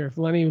looked at me, or if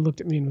Lenny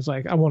looked at me and was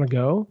like, I want to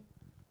go,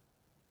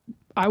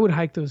 I would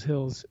hike those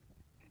hills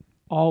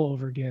all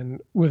over again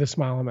with a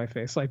smile on my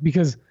face. Like,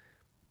 because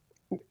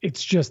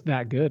it's just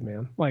that good,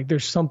 man. Like,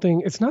 there's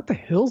something, it's not the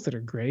hills that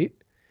are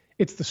great.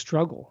 It's the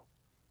struggle.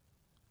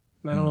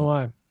 I don't know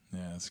why.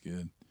 Yeah, that's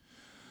good.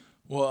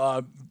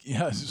 Well,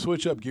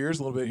 switch up gears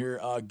a little bit here.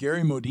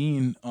 Gary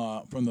Modine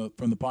from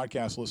the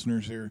podcast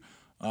listeners here,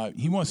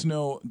 he wants to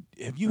know,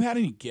 have you had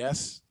any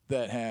guests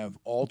that have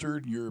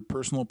altered your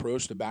personal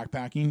approach to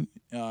backpacking?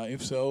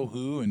 If so,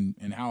 who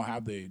and how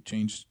have they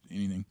changed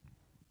anything?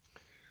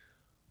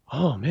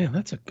 Oh, man,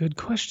 that's a good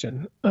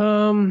question.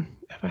 Have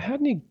I had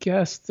any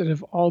guests that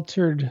have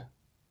altered?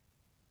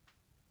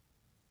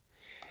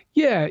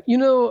 Yeah,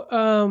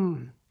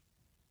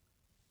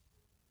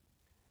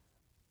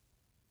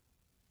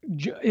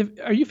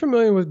 are you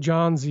familiar with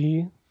John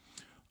Z?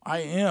 I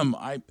am.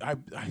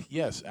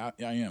 Yes, I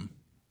am.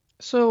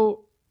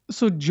 So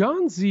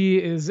John Z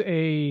is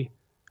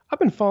I've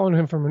been following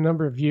him for a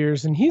number of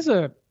years, and he's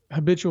a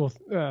habitual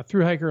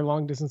through hiker,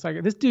 long distance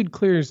hiker. This dude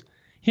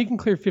he can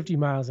clear 50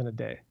 miles in a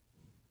day.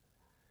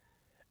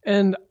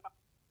 And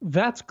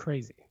that's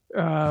crazy.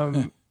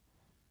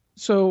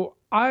 So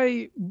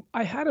I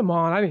had him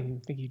on. I didn't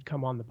even think he'd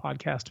come on the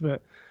podcast,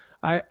 but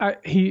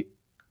he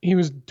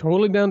was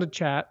totally down to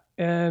chat,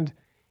 and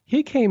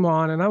he came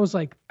on, and I was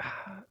like,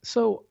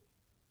 so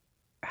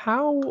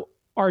how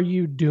are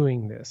you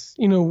doing this?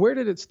 Where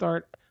did it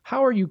start?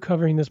 How are you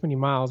covering this many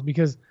miles?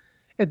 Because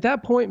at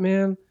that point,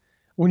 man,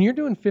 when you're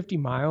doing 50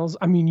 miles,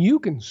 I mean, you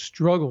can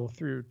struggle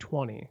through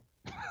 20.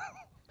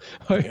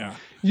 Yeah.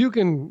 You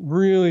can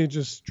really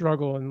just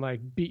struggle and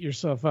like beat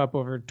yourself up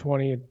over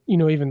 20,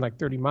 even like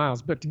 30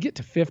 miles. But to get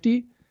to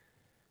 50,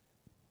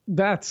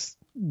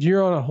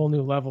 you're on a whole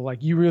new level.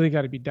 Like, you really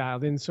got to be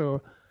dialed in.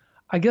 So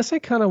I guess I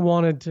kind of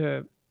wanted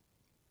to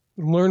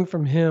learn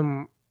from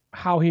him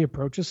how he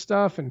approaches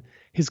stuff and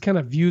his kind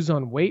of views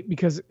on weight.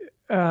 Because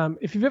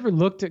if you've ever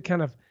looked at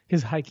kind of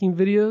his hiking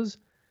videos,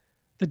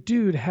 the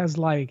dude has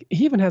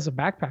he even has a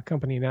backpack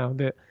company now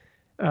that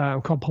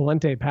called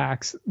Palente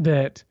Packs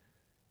that,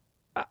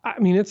 I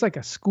mean, it's like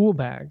a school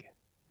bag.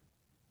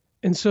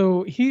 And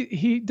so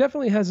he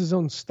definitely has his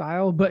own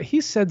style, but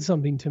he said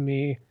something to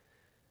me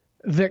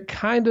that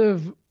kind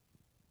of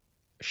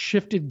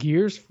shifted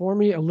gears for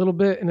me a little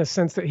bit, in a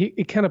sense that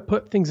it kind of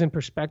put things in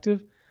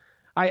perspective.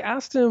 I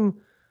asked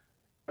him,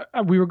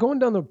 we were going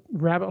down the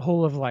rabbit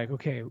hole of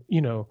okay,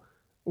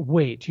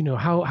 weight,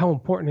 how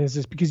important is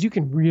this? Because you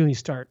can really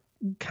start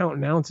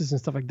counting ounces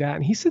and stuff like that.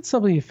 And he said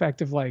something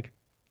effective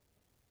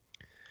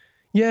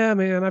yeah,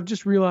 man, I've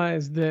just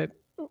realized that,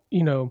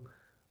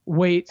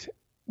 weight,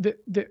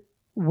 that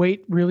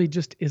weight really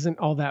just isn't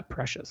all that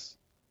precious.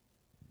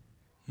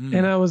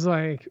 And I was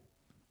like,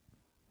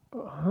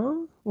 huh?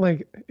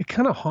 It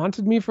kind of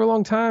haunted me for a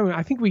long time. And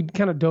I think we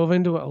kind of dove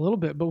into it a little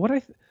bit,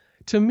 but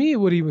to me,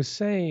 what he was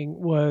saying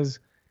was,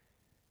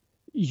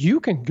 you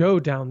can go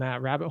down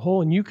that rabbit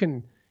hole and you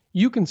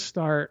can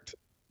start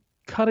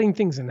cutting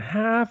things in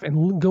half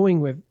and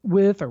going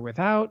with or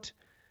without.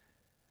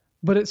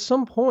 But at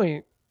some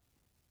point,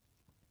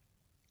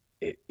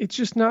 it's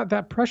just not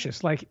that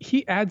precious.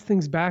 He adds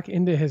things back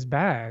into his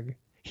bag.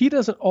 He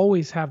doesn't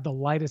always have the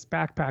lightest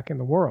backpack in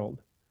the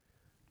world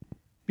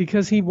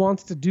because he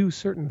wants to do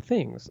certain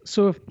things.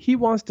 So if he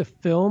wants to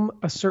film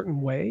a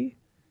certain way,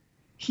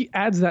 he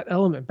adds that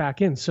element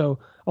back in. So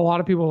a lot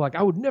of people are like,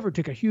 I would never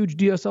take a huge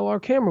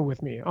DSLR camera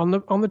with me on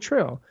the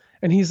trail.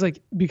 And he's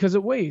like, because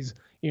it weighs,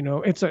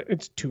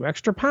 it's 2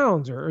 extra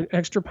pounds or an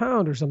extra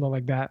pound or something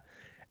like that.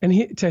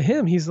 And to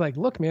him, he's like,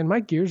 look, man, my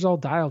gear's all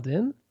dialed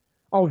in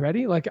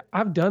already.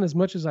 I've done as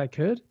much as I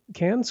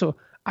can. So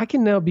I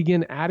can now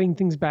begin adding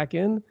things back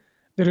in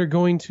that are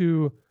going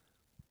to,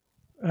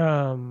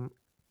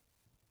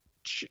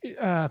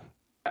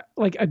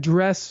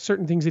 address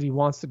certain things that he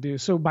wants to do.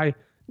 So by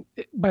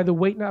the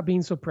weight not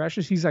being so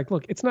precious, he's like,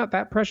 look, it's not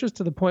that precious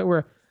to the point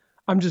where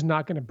I'm just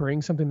not going to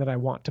bring something that I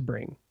want to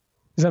bring.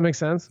 Does that make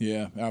sense?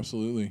 Yeah,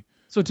 absolutely.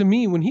 So to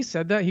me, when he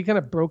said that, he kind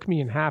of broke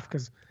me in half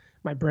because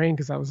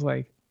I was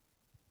like,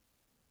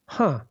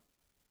 huh,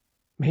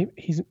 maybe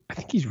I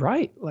think he's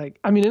right.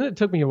 And it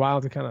took me a while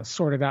to kind of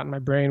sort it out in my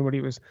brain what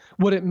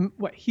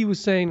he was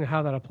saying and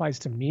how that applies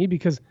to me,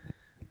 because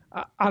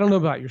I don't know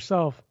about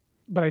yourself,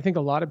 but I think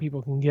a lot of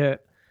people can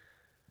get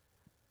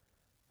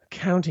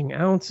counting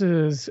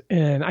ounces,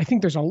 and I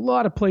think there's a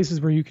lot of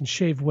places where you can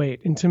shave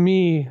weight. And to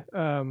me,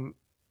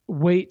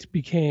 weight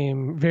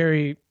became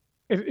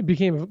it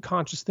became a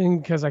conscious thing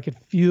because I could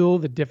feel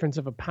the difference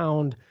of a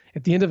pound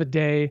at the end of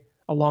a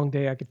long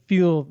day. I could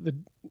feel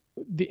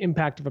the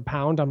impact of a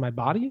pound on my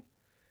body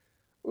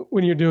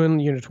when you're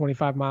doing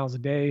 25 miles a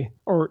day,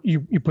 or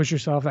you push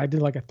yourself. I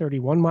did a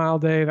 31-mile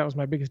day. That was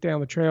my biggest day on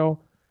the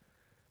trail.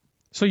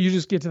 So you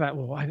just get to that,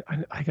 well,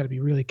 I got to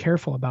be really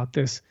careful about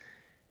this.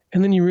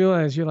 And then you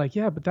realize, you're like,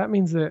 yeah, but that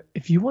means that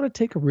if you want to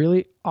take a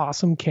really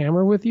awesome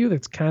camera with you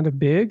that's kind of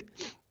big,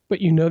 but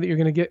you know that you're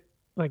going to get,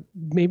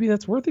 maybe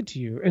that's worth it to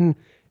you. And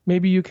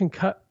maybe you can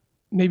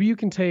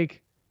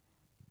take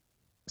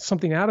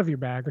something out of your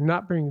bag or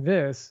not bring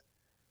this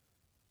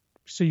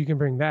so you can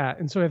bring that.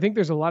 And so I think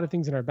there's a lot of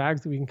things in our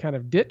bags that we can kind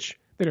of ditch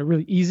that are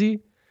really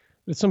easy.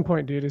 But at some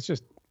point, dude, it's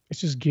just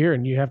gear,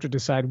 and you have to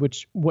decide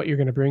what you're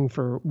going to bring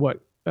for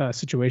what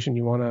situation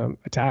you want to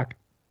attack.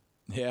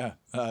 Yeah,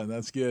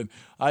 that's good.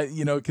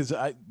 Because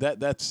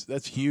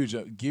that's huge.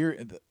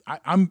 Gear.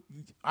 I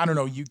don't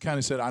know. You kind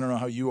of said I don't know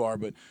how you are,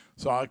 but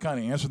so I'll kind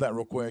of answer that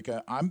real quick.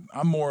 I'm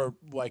more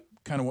like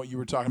kind of what you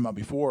were talking about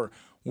before,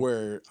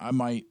 where I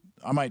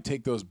might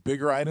take those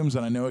bigger items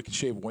that I know I can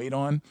shave weight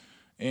on,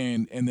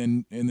 and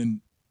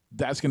then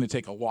that's going to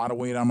take a lot of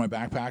weight on my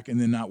backpack, and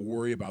then not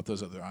worry about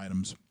those other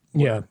items.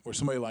 Where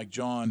somebody like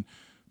John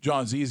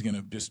Z is going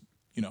to just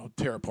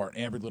tear apart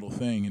every little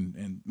thing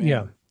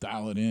and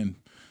dial it in.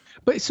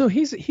 But so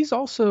he's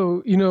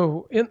also,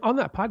 on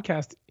that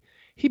podcast,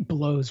 he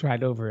blows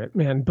right over it,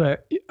 man.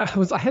 But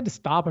I had to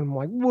stop him. I'm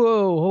like,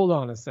 whoa, hold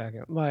on a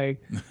second.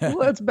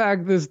 Let's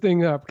back this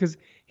thing up. Because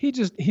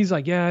he's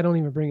like, yeah, I don't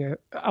even bring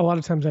a lot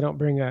of times I don't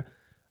bring a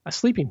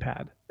sleeping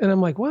pad. And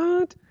I'm like,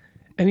 what?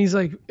 And he's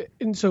like,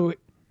 and so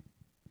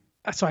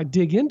I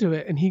dig into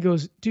it, and he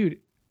goes, dude,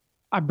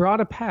 I brought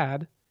a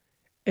pad.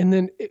 And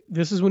then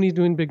this is when he's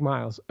doing big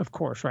miles, of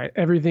course, right?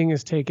 Everything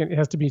it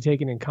has to be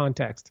taken in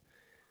context.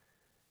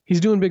 He's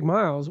doing big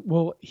miles.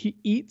 Well, he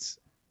eats,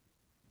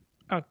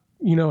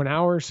 an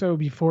hour or so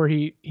before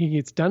he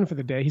gets done for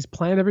the day. He's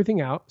planned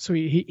everything out. So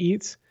he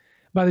eats.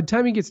 By the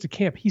time he gets to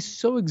camp, he's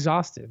so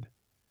exhausted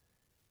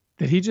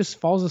that he just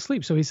falls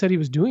asleep. So he said he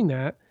was doing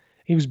that.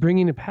 He was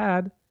bringing a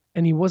pad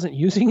and he wasn't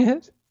using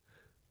it.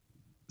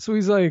 So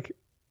he's like,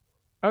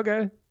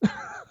 okay,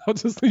 I'll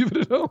just leave it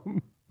at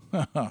home.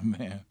 Oh,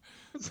 man.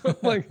 So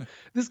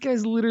this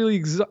guy's literally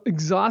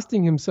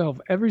exhausting himself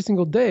every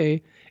single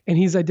day, and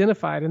he's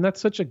identified, and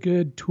that's such a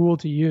good tool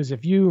to use.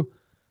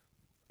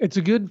 It's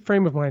a good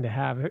frame of mind to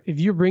have. If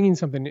you're bringing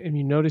something and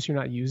you notice you're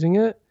not using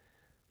it,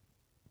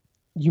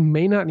 you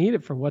may not need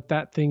it for what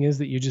that thing is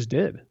that you just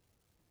did.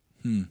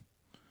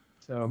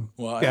 So,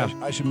 well, yeah.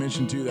 I should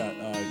mention too that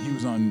he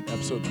was on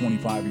episode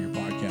 25 of your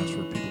podcast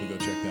for people to go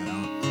check that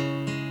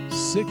out.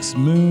 6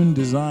 Moon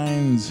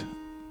Designs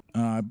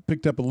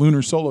picked up a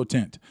lunar solo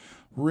tent.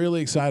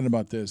 Really excited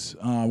about this.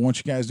 I want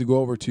you guys to go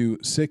over to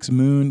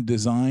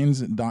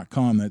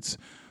 6moondesigns.com. That's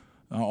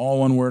all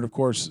one word, of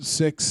course,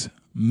 6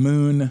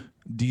 Moon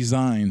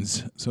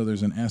Designs. So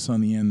there's an S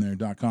on the end there,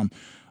 .com.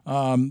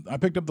 I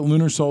picked up the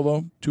Lunar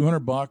Solo,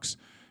 $200.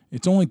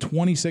 It's only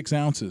 26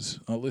 ounces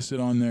listed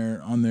on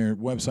their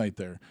website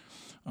there.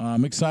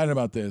 I'm excited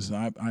about this.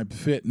 I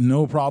fit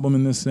no problem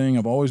in this thing.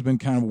 I've always been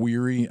kind of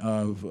weary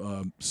of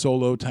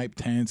solo type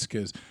tents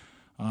because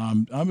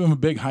I'm a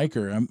big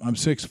hiker. I'm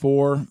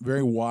 6'4",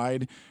 very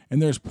wide,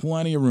 and there's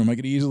plenty of room. I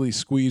could easily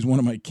squeeze one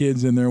of my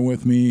kids in there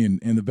with me,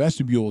 and the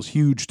vestibule is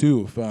huge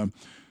too. If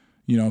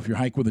if you're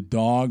hiking with a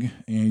dog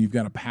and you've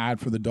got a pad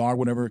for the dog,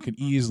 whatever, it could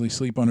easily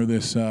sleep under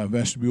this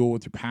vestibule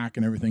with your pack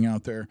and everything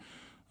out there,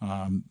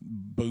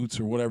 boots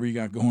or whatever you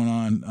got going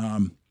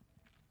on.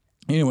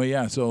 Anyway,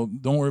 yeah, so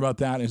don't worry about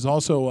that. It's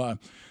also, I've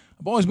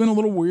always been a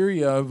little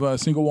weary of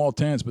single wall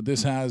tents, but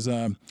this has,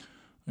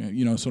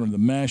 sort of the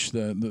mesh,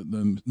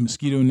 the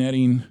mosquito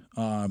netting,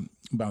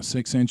 about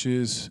 6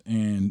 inches,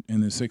 and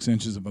then 6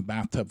 inches of a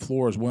bathtub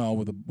floor as well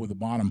with a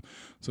bottom.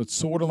 So it's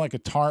sort of like a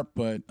tarp,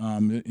 but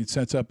it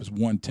sets up as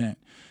one tent.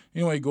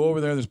 Anyway, go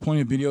over there. There's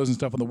plenty of videos and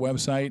stuff on the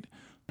website,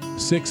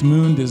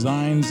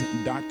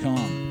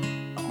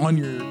 6moondesigns.com. On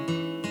your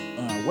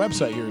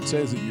website here, it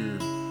says that you're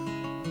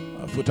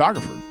a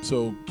photographer.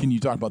 So can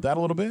you talk about that a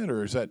little bit,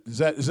 or is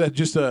that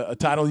just a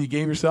title you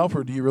gave yourself,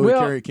 or do you really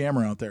carry a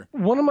camera out there?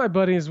 One of my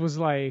buddies was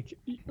like,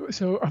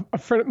 so a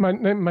friend,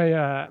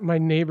 my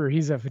neighbor,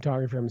 he's a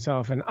photographer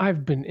himself, and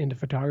I've been into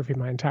photography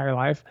my entire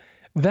life.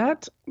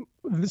 That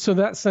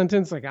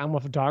sentence, like, I'm a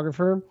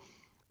photographer,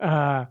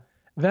 that's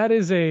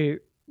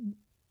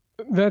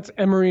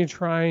Emery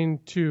trying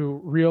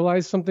to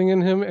realize something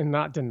in him and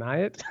not deny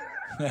it.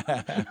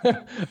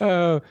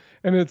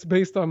 And it's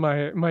based on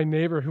my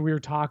neighbor who we were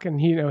talking.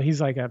 He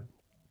was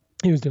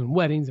doing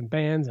weddings and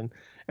bands and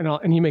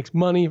he makes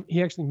money.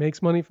 He actually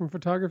makes money from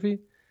photography.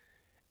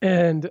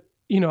 And,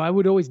 I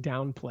would always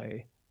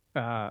downplay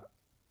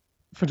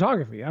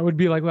photography. I would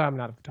be like, well, I'm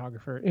not a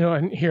photographer,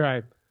 and here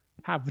I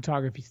have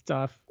photography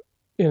stuff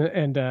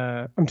and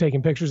I'm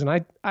taking pictures,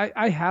 and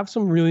I have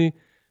some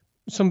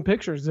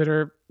pictures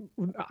that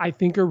I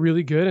think are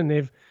really good, and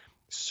they've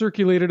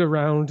circulated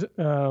around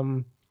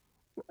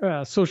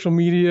social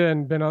media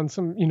and been on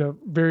some,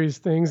 various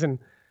things. And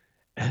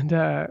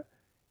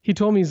he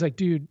told me, he's like,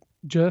 dude,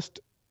 just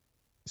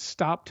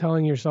stop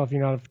telling yourself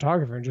you're not a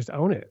photographer and just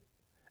own it.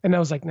 And I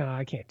was like, no,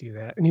 I can't do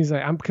that. And he's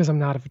like, because I'm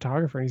not a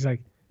photographer. And he's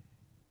like,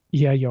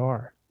 yeah, you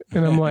are.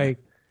 And I'm like,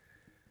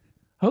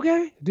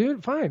 okay,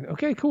 dude, fine.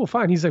 Okay, cool,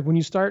 fine. He's like,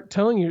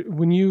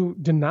 when you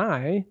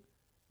deny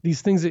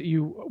these things that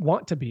you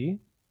want to be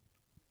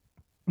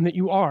and that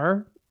you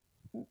are,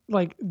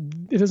 like,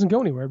 it doesn't go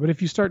anywhere. But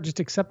if you start just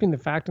accepting the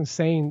fact and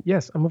saying,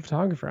 yes, I'm a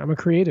photographer, I'm a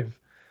creative,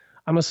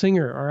 I'm a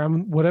singer, or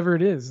I'm whatever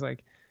it is,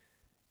 like,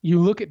 you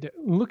look at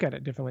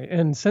it differently.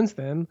 And since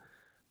then,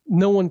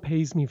 no one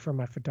pays me for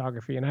my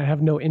photography, and I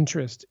have no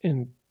interest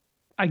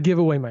I give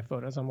away my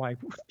photos. I'm like,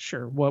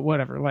 sure,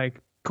 whatever, like,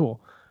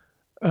 cool.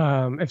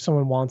 If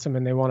someone wants them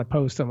and they want to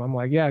post them, I'm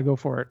like, yeah, go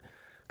for it.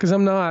 Because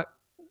I'm not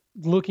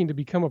looking to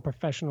become a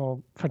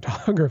professional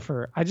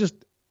photographer.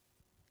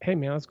 Hey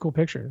man, that's a cool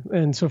picture.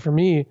 And so for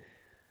me,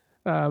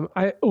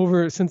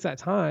 since that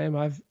time,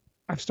 I've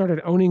started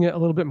owning it a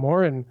little bit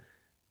more, and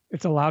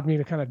it's allowed me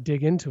to kind of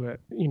dig into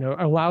it,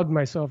 allowed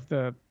myself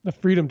the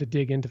freedom to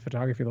dig into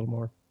photography a little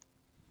more.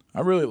 I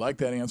really like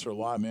that answer a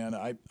lot, man.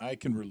 I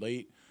can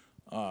relate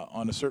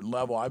on a certain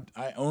level. I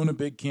own a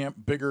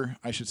bigger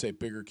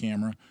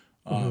camera.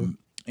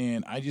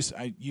 And I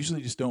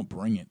usually just don't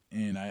bring it,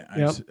 and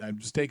I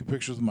just take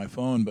pictures with my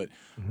phone. But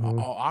I'll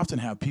often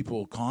have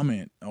people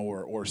comment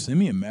or send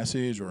me a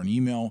message or an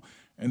email,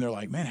 and they're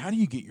like, "Man, how do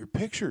you get your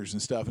pictures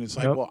and stuff?" And it's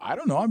like, well, I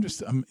don't know.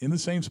 I'm in the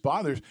same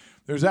spot.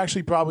 There's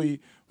actually probably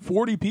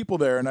 40 people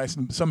there, and I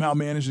somehow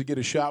managed to get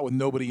a shot with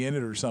nobody in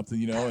it or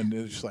something, And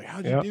it's just like,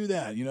 how'd you do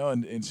that,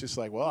 And it's just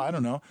like, well, I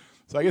don't know.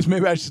 So I guess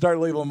maybe I should start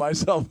labeling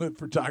myself a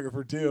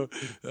photographer too.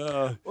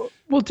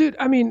 Well, dude,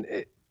 I mean.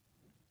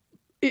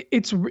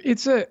 It's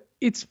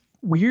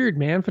weird,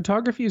 man.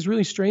 Photography is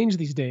really strange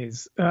these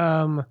days.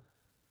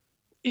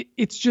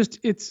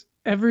 It's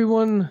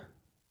everyone.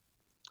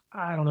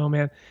 I don't know,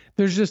 man.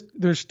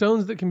 There's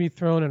stones that can be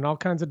thrown in all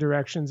kinds of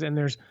directions,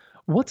 and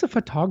what's a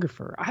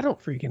photographer? I don't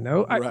freaking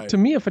know. Right. To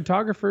me, a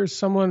photographer is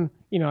someone,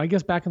 I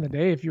guess back in the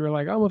day, if you were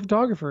like, I'm a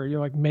photographer,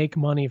 you're like, make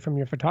money from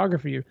your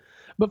photography.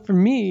 But for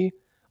me,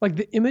 like,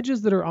 the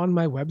images that are on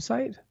my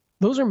website,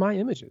 those are my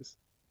images.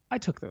 I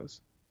took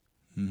those.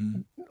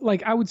 Mm-hmm.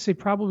 Like, I would say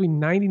probably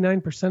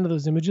 99% of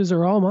those images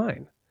are all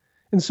mine.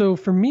 And so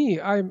for me,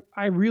 I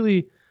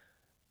really,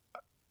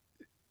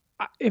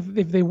 if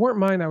they weren't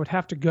mine, I would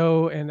have to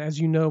go. And as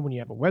you know, when you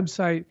have a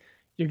website,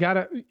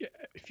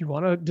 if you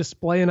want to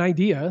display an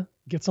idea,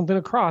 get something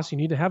across, you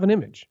need to have an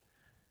image.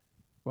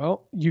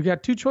 Well, you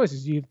got two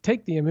choices. You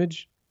take the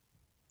image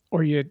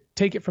or you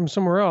take it from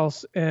somewhere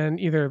else and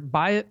either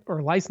buy it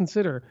or license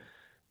it or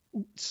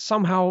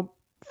somehow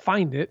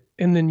find it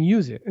and then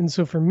use it. And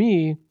so for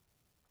me,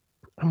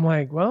 I'm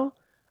like, well,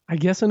 I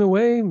guess in a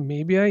way,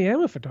 maybe I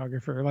am a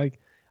photographer. Like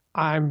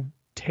I'm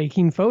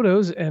taking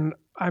photos and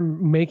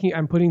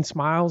I'm putting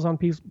smiles on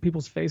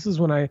people's faces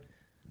when I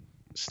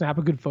snap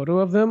a good photo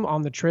of them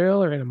on the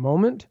trail or in a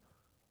moment.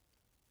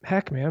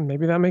 Heck, man,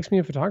 maybe that makes me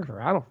a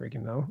photographer. I don't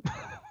freaking know.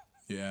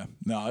 Yeah,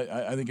 no,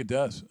 I think it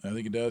does. I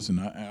think it does, and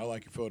I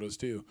like your photos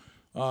too.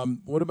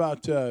 What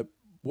about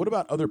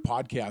other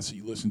podcasts that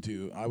you listen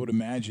to? I would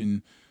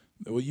imagine.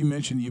 Well, you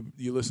mentioned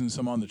you listen to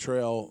some on the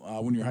trail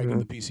when you're hiking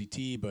the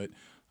PCT, but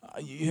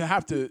you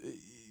have to.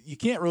 You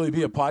can't really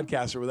be a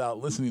podcaster without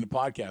listening to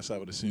podcasts, I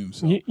would assume.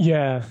 So.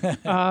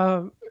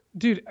 Yeah,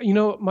 dude. You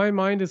know, my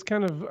mind is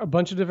kind of a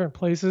bunch of different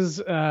places.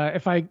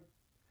 If I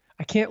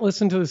can't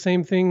listen to the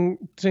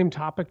same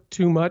topic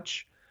too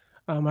much.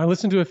 I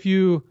listen to a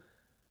few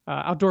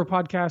outdoor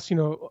podcasts, you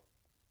know,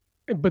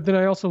 but then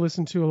I also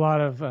listen to a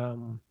lot of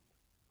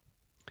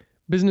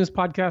business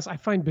podcasts. I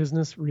find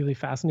business really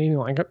fascinating,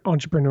 like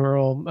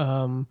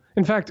entrepreneurial.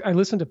 In fact, I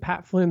listened to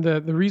Pat Flynn.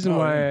 The reason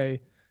why I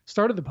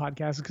started the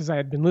podcast is because I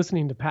had been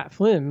listening to Pat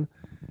Flynn.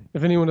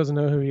 If anyone doesn't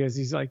know who he is,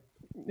 he's like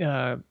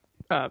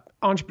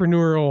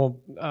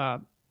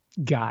entrepreneurial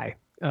guy.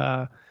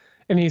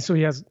 And he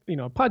has, you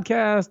know, a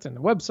podcast and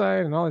a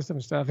website and all this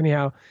different stuff.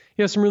 Anyhow,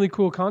 he has some really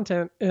cool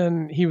content.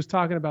 And he was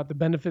talking about the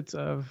benefits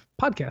of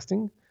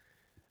podcasting,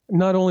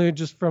 not only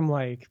just from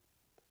like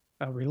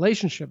a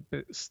relationship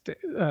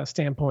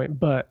standpoint,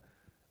 but,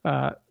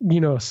 you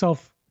know,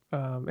 self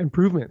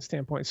improvement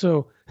standpoint.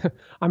 So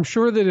I'm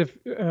sure that if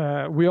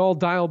we all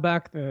dial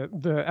back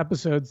the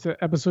episodes to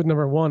episode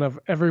number 1 of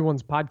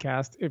everyone's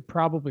podcast, it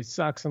probably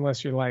sucks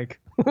unless you're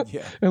like,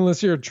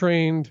 unless you're a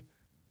trained,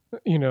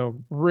 you know,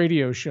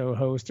 radio show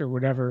host or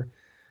whatever.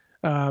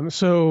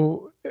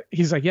 So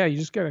he's like, yeah, you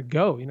just got to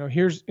go, you know,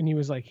 and he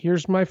was like,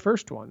 here's my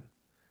first one.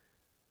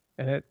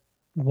 And it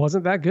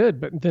wasn't that good,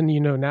 but then,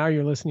 you know, now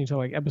you're listening to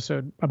like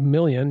episode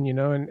 1,000,000, you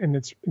know, and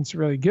it's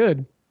really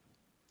good.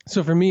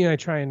 So for me, I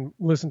try and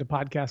listen to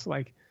podcasts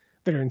like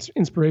that are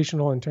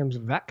inspirational in terms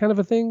of that kind of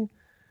a thing.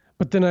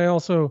 But then I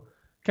also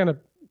kind of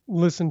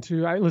listen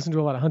to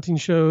a lot of hunting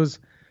shows,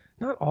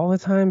 not all the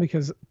time,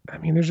 because I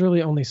mean, there's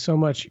really only so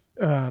much,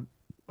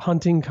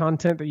 hunting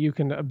content that you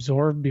can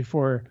absorb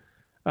before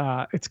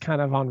it's kind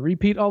of on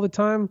repeat all the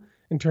time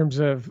in terms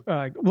of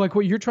like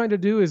what you're trying to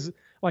do is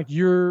like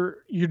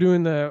you're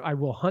doing the I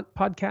Will Hunt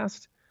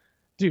podcast.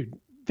 Dude,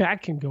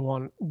 that can go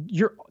on.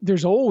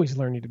 There's always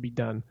learning to be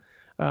done.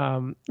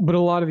 But a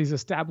lot of these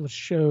established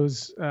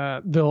shows,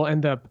 they'll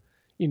end up,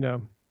 you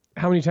know,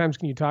 how many times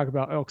can you talk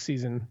about elk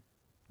season?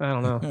 I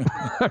don't know.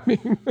 I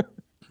mean,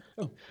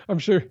 I'm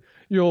sure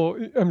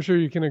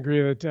you can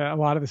agree that a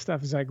lot of the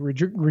stuff is like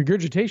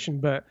regurgitation,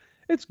 but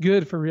it's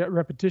good for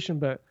repetition.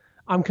 But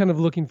I'm kind of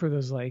looking for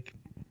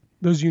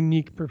those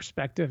unique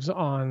perspectives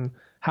on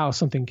how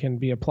something can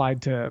be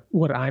applied to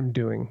what I'm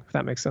doing, if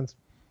that makes sense.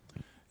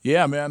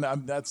 Yeah, man.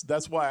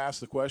 That's why I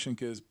asked the question,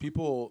 because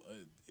people,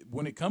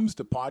 when it comes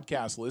to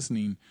podcast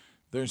listening,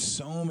 there's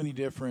so many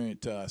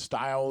different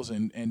styles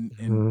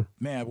and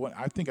man,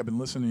 I think I've been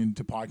listening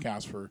to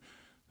podcasts for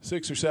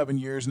 6 or 7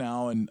 years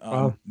now, and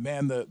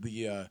man,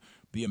 the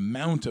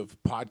amount of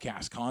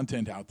podcast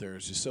content out there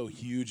is just so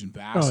huge and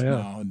vast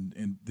now,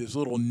 and this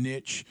little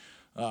niche,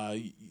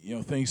 you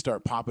know, things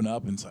start popping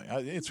up, and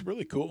it's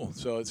really cool.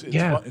 So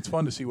it's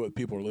fun to see what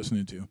people are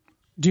listening to.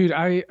 Dude,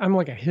 I'm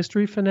like a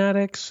history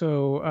fanatic,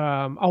 so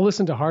I'll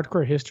listen to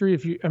Hardcore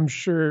History. I'm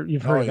sure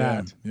you've heard of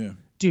that. Yeah.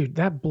 Dude,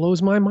 that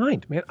blows my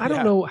mind, man. I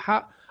don't know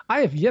how.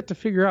 I have yet to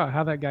figure out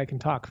how that guy can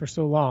talk for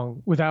so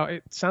long without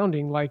it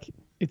sounding like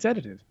it's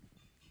edited.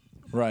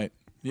 Right.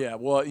 Yeah.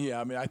 Well, yeah.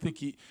 I mean, I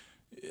think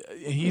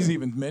he's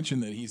even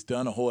mentioned that he's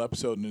done a whole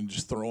episode and then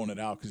just throwing it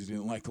out because he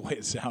didn't like the way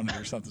it sounded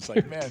or something. It's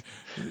like, man,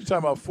 you're talking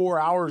about 4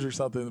 hours or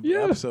something. The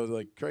episode,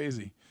 like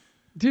crazy.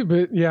 Dude,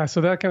 but yeah, so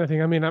that kind of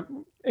thing. I mean,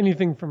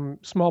 anything from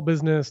small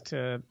business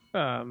to,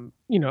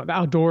 you know, the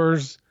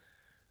outdoors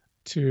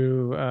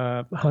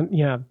to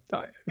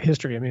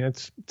history. I mean,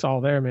 it's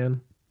all there, man.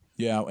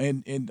 Yeah,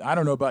 and I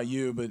don't know about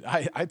you, but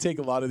I take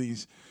a lot of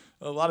these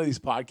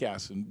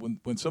podcasts, and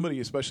when somebody,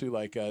 especially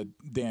like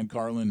Dan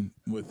Carlin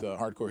with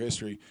Hardcore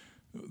History,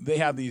 they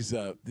have these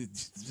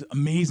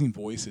amazing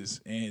voices,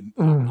 and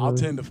I'll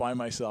tend to find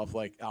myself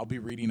like I'll be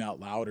reading out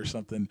loud or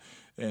something,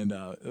 and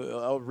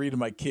I'll read to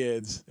my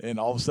kids, and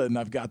all of a sudden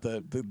I've got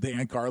the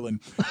Dan Carlin,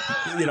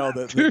 you know,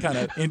 the kind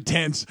of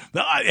intense,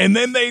 and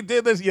then they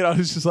did this, you know,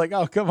 it's just like,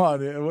 oh, come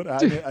on,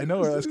 I know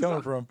where that's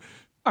coming from.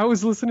 I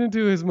was listening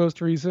to his most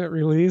recent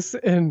release,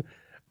 and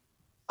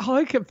all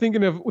I kept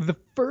thinking of with the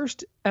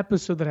first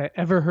episode that I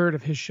ever heard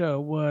of his show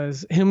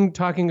was him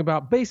talking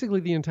about basically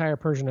the entire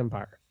Persian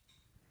Empire.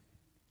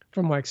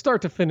 From like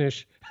start to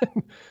finish.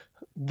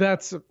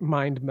 That's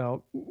mind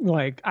melt.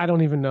 Like, I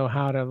don't even know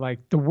how to,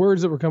 like, the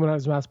words that were coming out of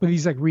his mouth, but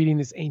he's like reading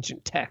this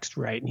ancient text,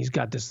 right? And he's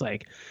got this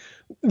like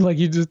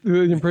you just,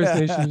 the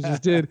impersonation you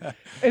just did.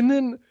 And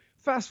then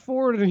fast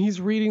forward and he's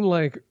reading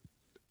like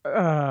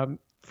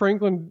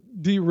Franklin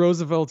D.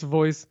 Roosevelt's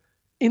voice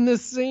in the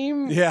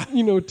same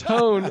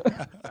tone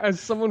as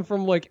someone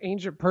from like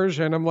ancient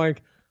Persia, and I'm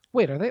like,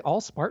 wait, are they all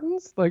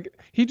Spartans? Like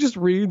he just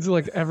reads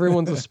like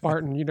everyone's a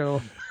Spartan, He's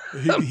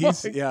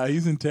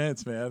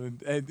intense, man.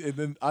 And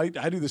then I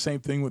do the same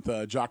thing with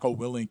Jocko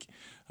Willink.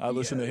 I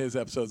listen to his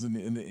episodes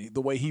and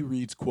the way he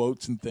reads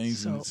quotes and things.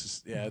 So, and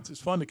it's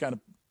just fun to kind of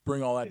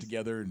bring all that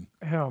together. And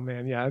oh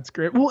man, yeah, it's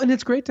great. Well, and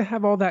it's great to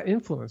have all that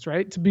influence,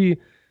 right?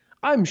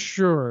 I'm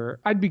sure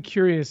I'd be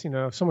curious,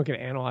 if someone could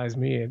analyze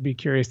me, I'd be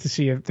curious to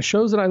see if the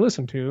shows that I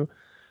listen to,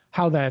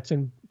 how that's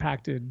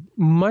impacted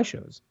my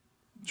shows.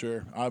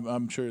 Sure.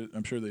 I'm sure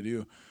they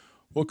do.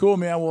 Well, cool,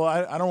 man. Well,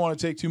 I don't want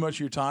to take too much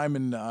of your time,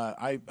 and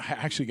I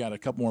actually got a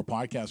couple more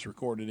podcasts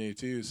recorded today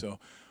too. So,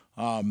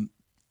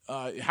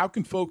 how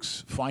can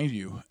folks find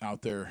you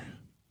out there?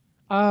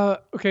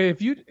 Okay.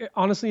 If you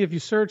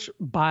search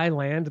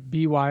Byland,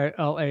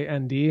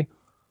 BYLAND,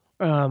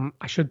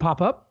 I should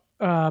pop up.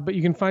 But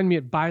you can find me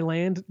at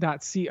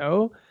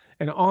byland.co,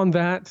 and on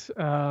that,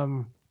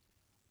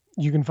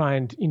 you can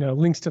find,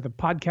 links to the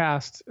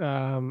podcast.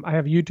 I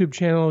have a YouTube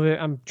channel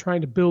that I'm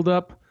trying to build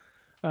up.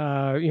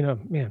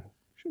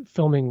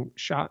 Filming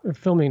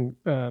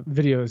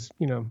videos,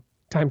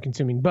 time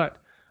consuming, but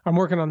I'm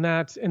working on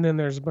that. And then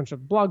there's a bunch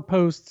of blog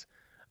posts,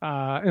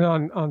 and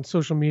on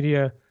social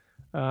media,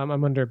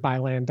 I'm under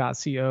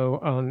byland.co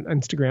on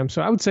Instagram.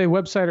 So I would say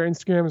website or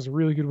Instagram is a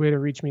really good way to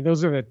reach me.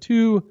 Those are the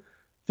two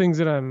things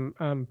that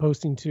I'm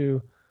posting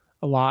to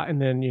a lot.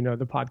 And then,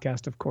 the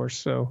podcast, of course.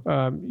 So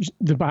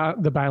the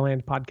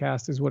Byland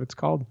podcast is what it's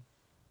called.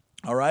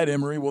 All right,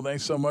 Emery. Well,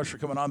 thanks so much for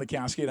coming on the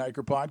Cascade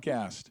Hiker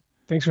podcast.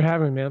 Thanks for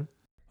having me, man.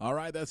 All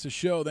right, that's the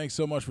show. Thanks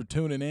so much for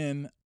tuning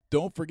in.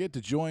 Don't forget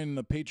to join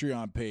the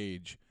Patreon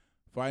page.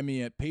 Find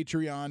me at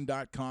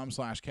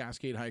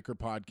patreon.com/Cascade Hiker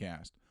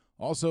Podcast.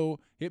 Also,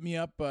 hit me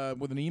up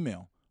with an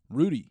email,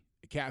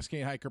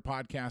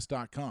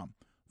 rudy@CascadeHikerPodcast.com.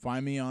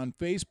 Find me on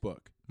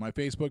Facebook. My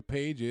Facebook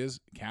page is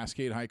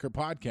Cascade Hiker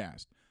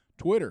Podcast.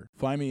 Twitter,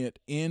 find me at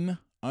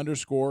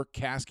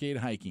 @in_Cascade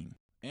Hiking.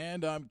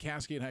 And I'm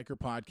Cascade Hiker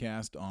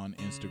Podcast on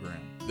Instagram.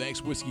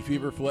 Thanks, Whiskey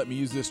Fever, for letting me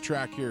use this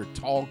track here,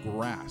 Tall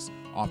Grass,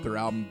 off their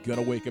album,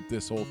 Gonna Wake Up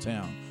This Whole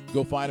Town.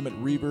 Go find them at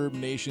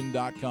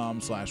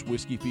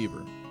ReverbNation.com/Whiskey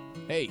Fever.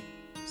 Hey,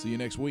 see you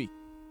next week.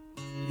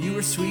 You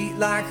were sweet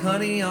like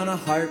honey on a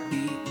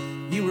heartbeat.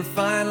 You were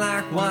fine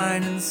like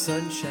wine in the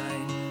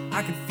sunshine.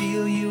 I could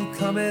feel you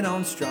coming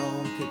on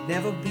strong. Could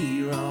never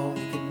be wrong,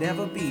 could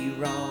never be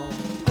wrong.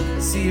 I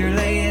see her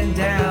laying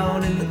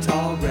down in the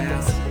tall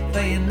grass,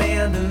 playing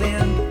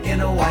mandolin in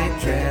a white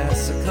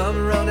dress. I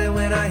come running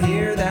when I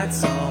hear that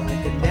song.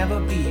 It could never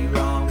be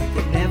wrong, it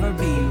could never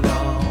be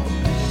wrong.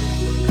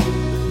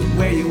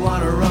 Where you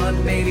wanna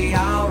run, baby,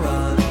 I'll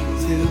run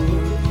too.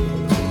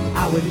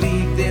 I would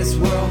leave this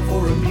world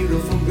for a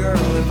beautiful girl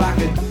if I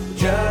could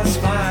just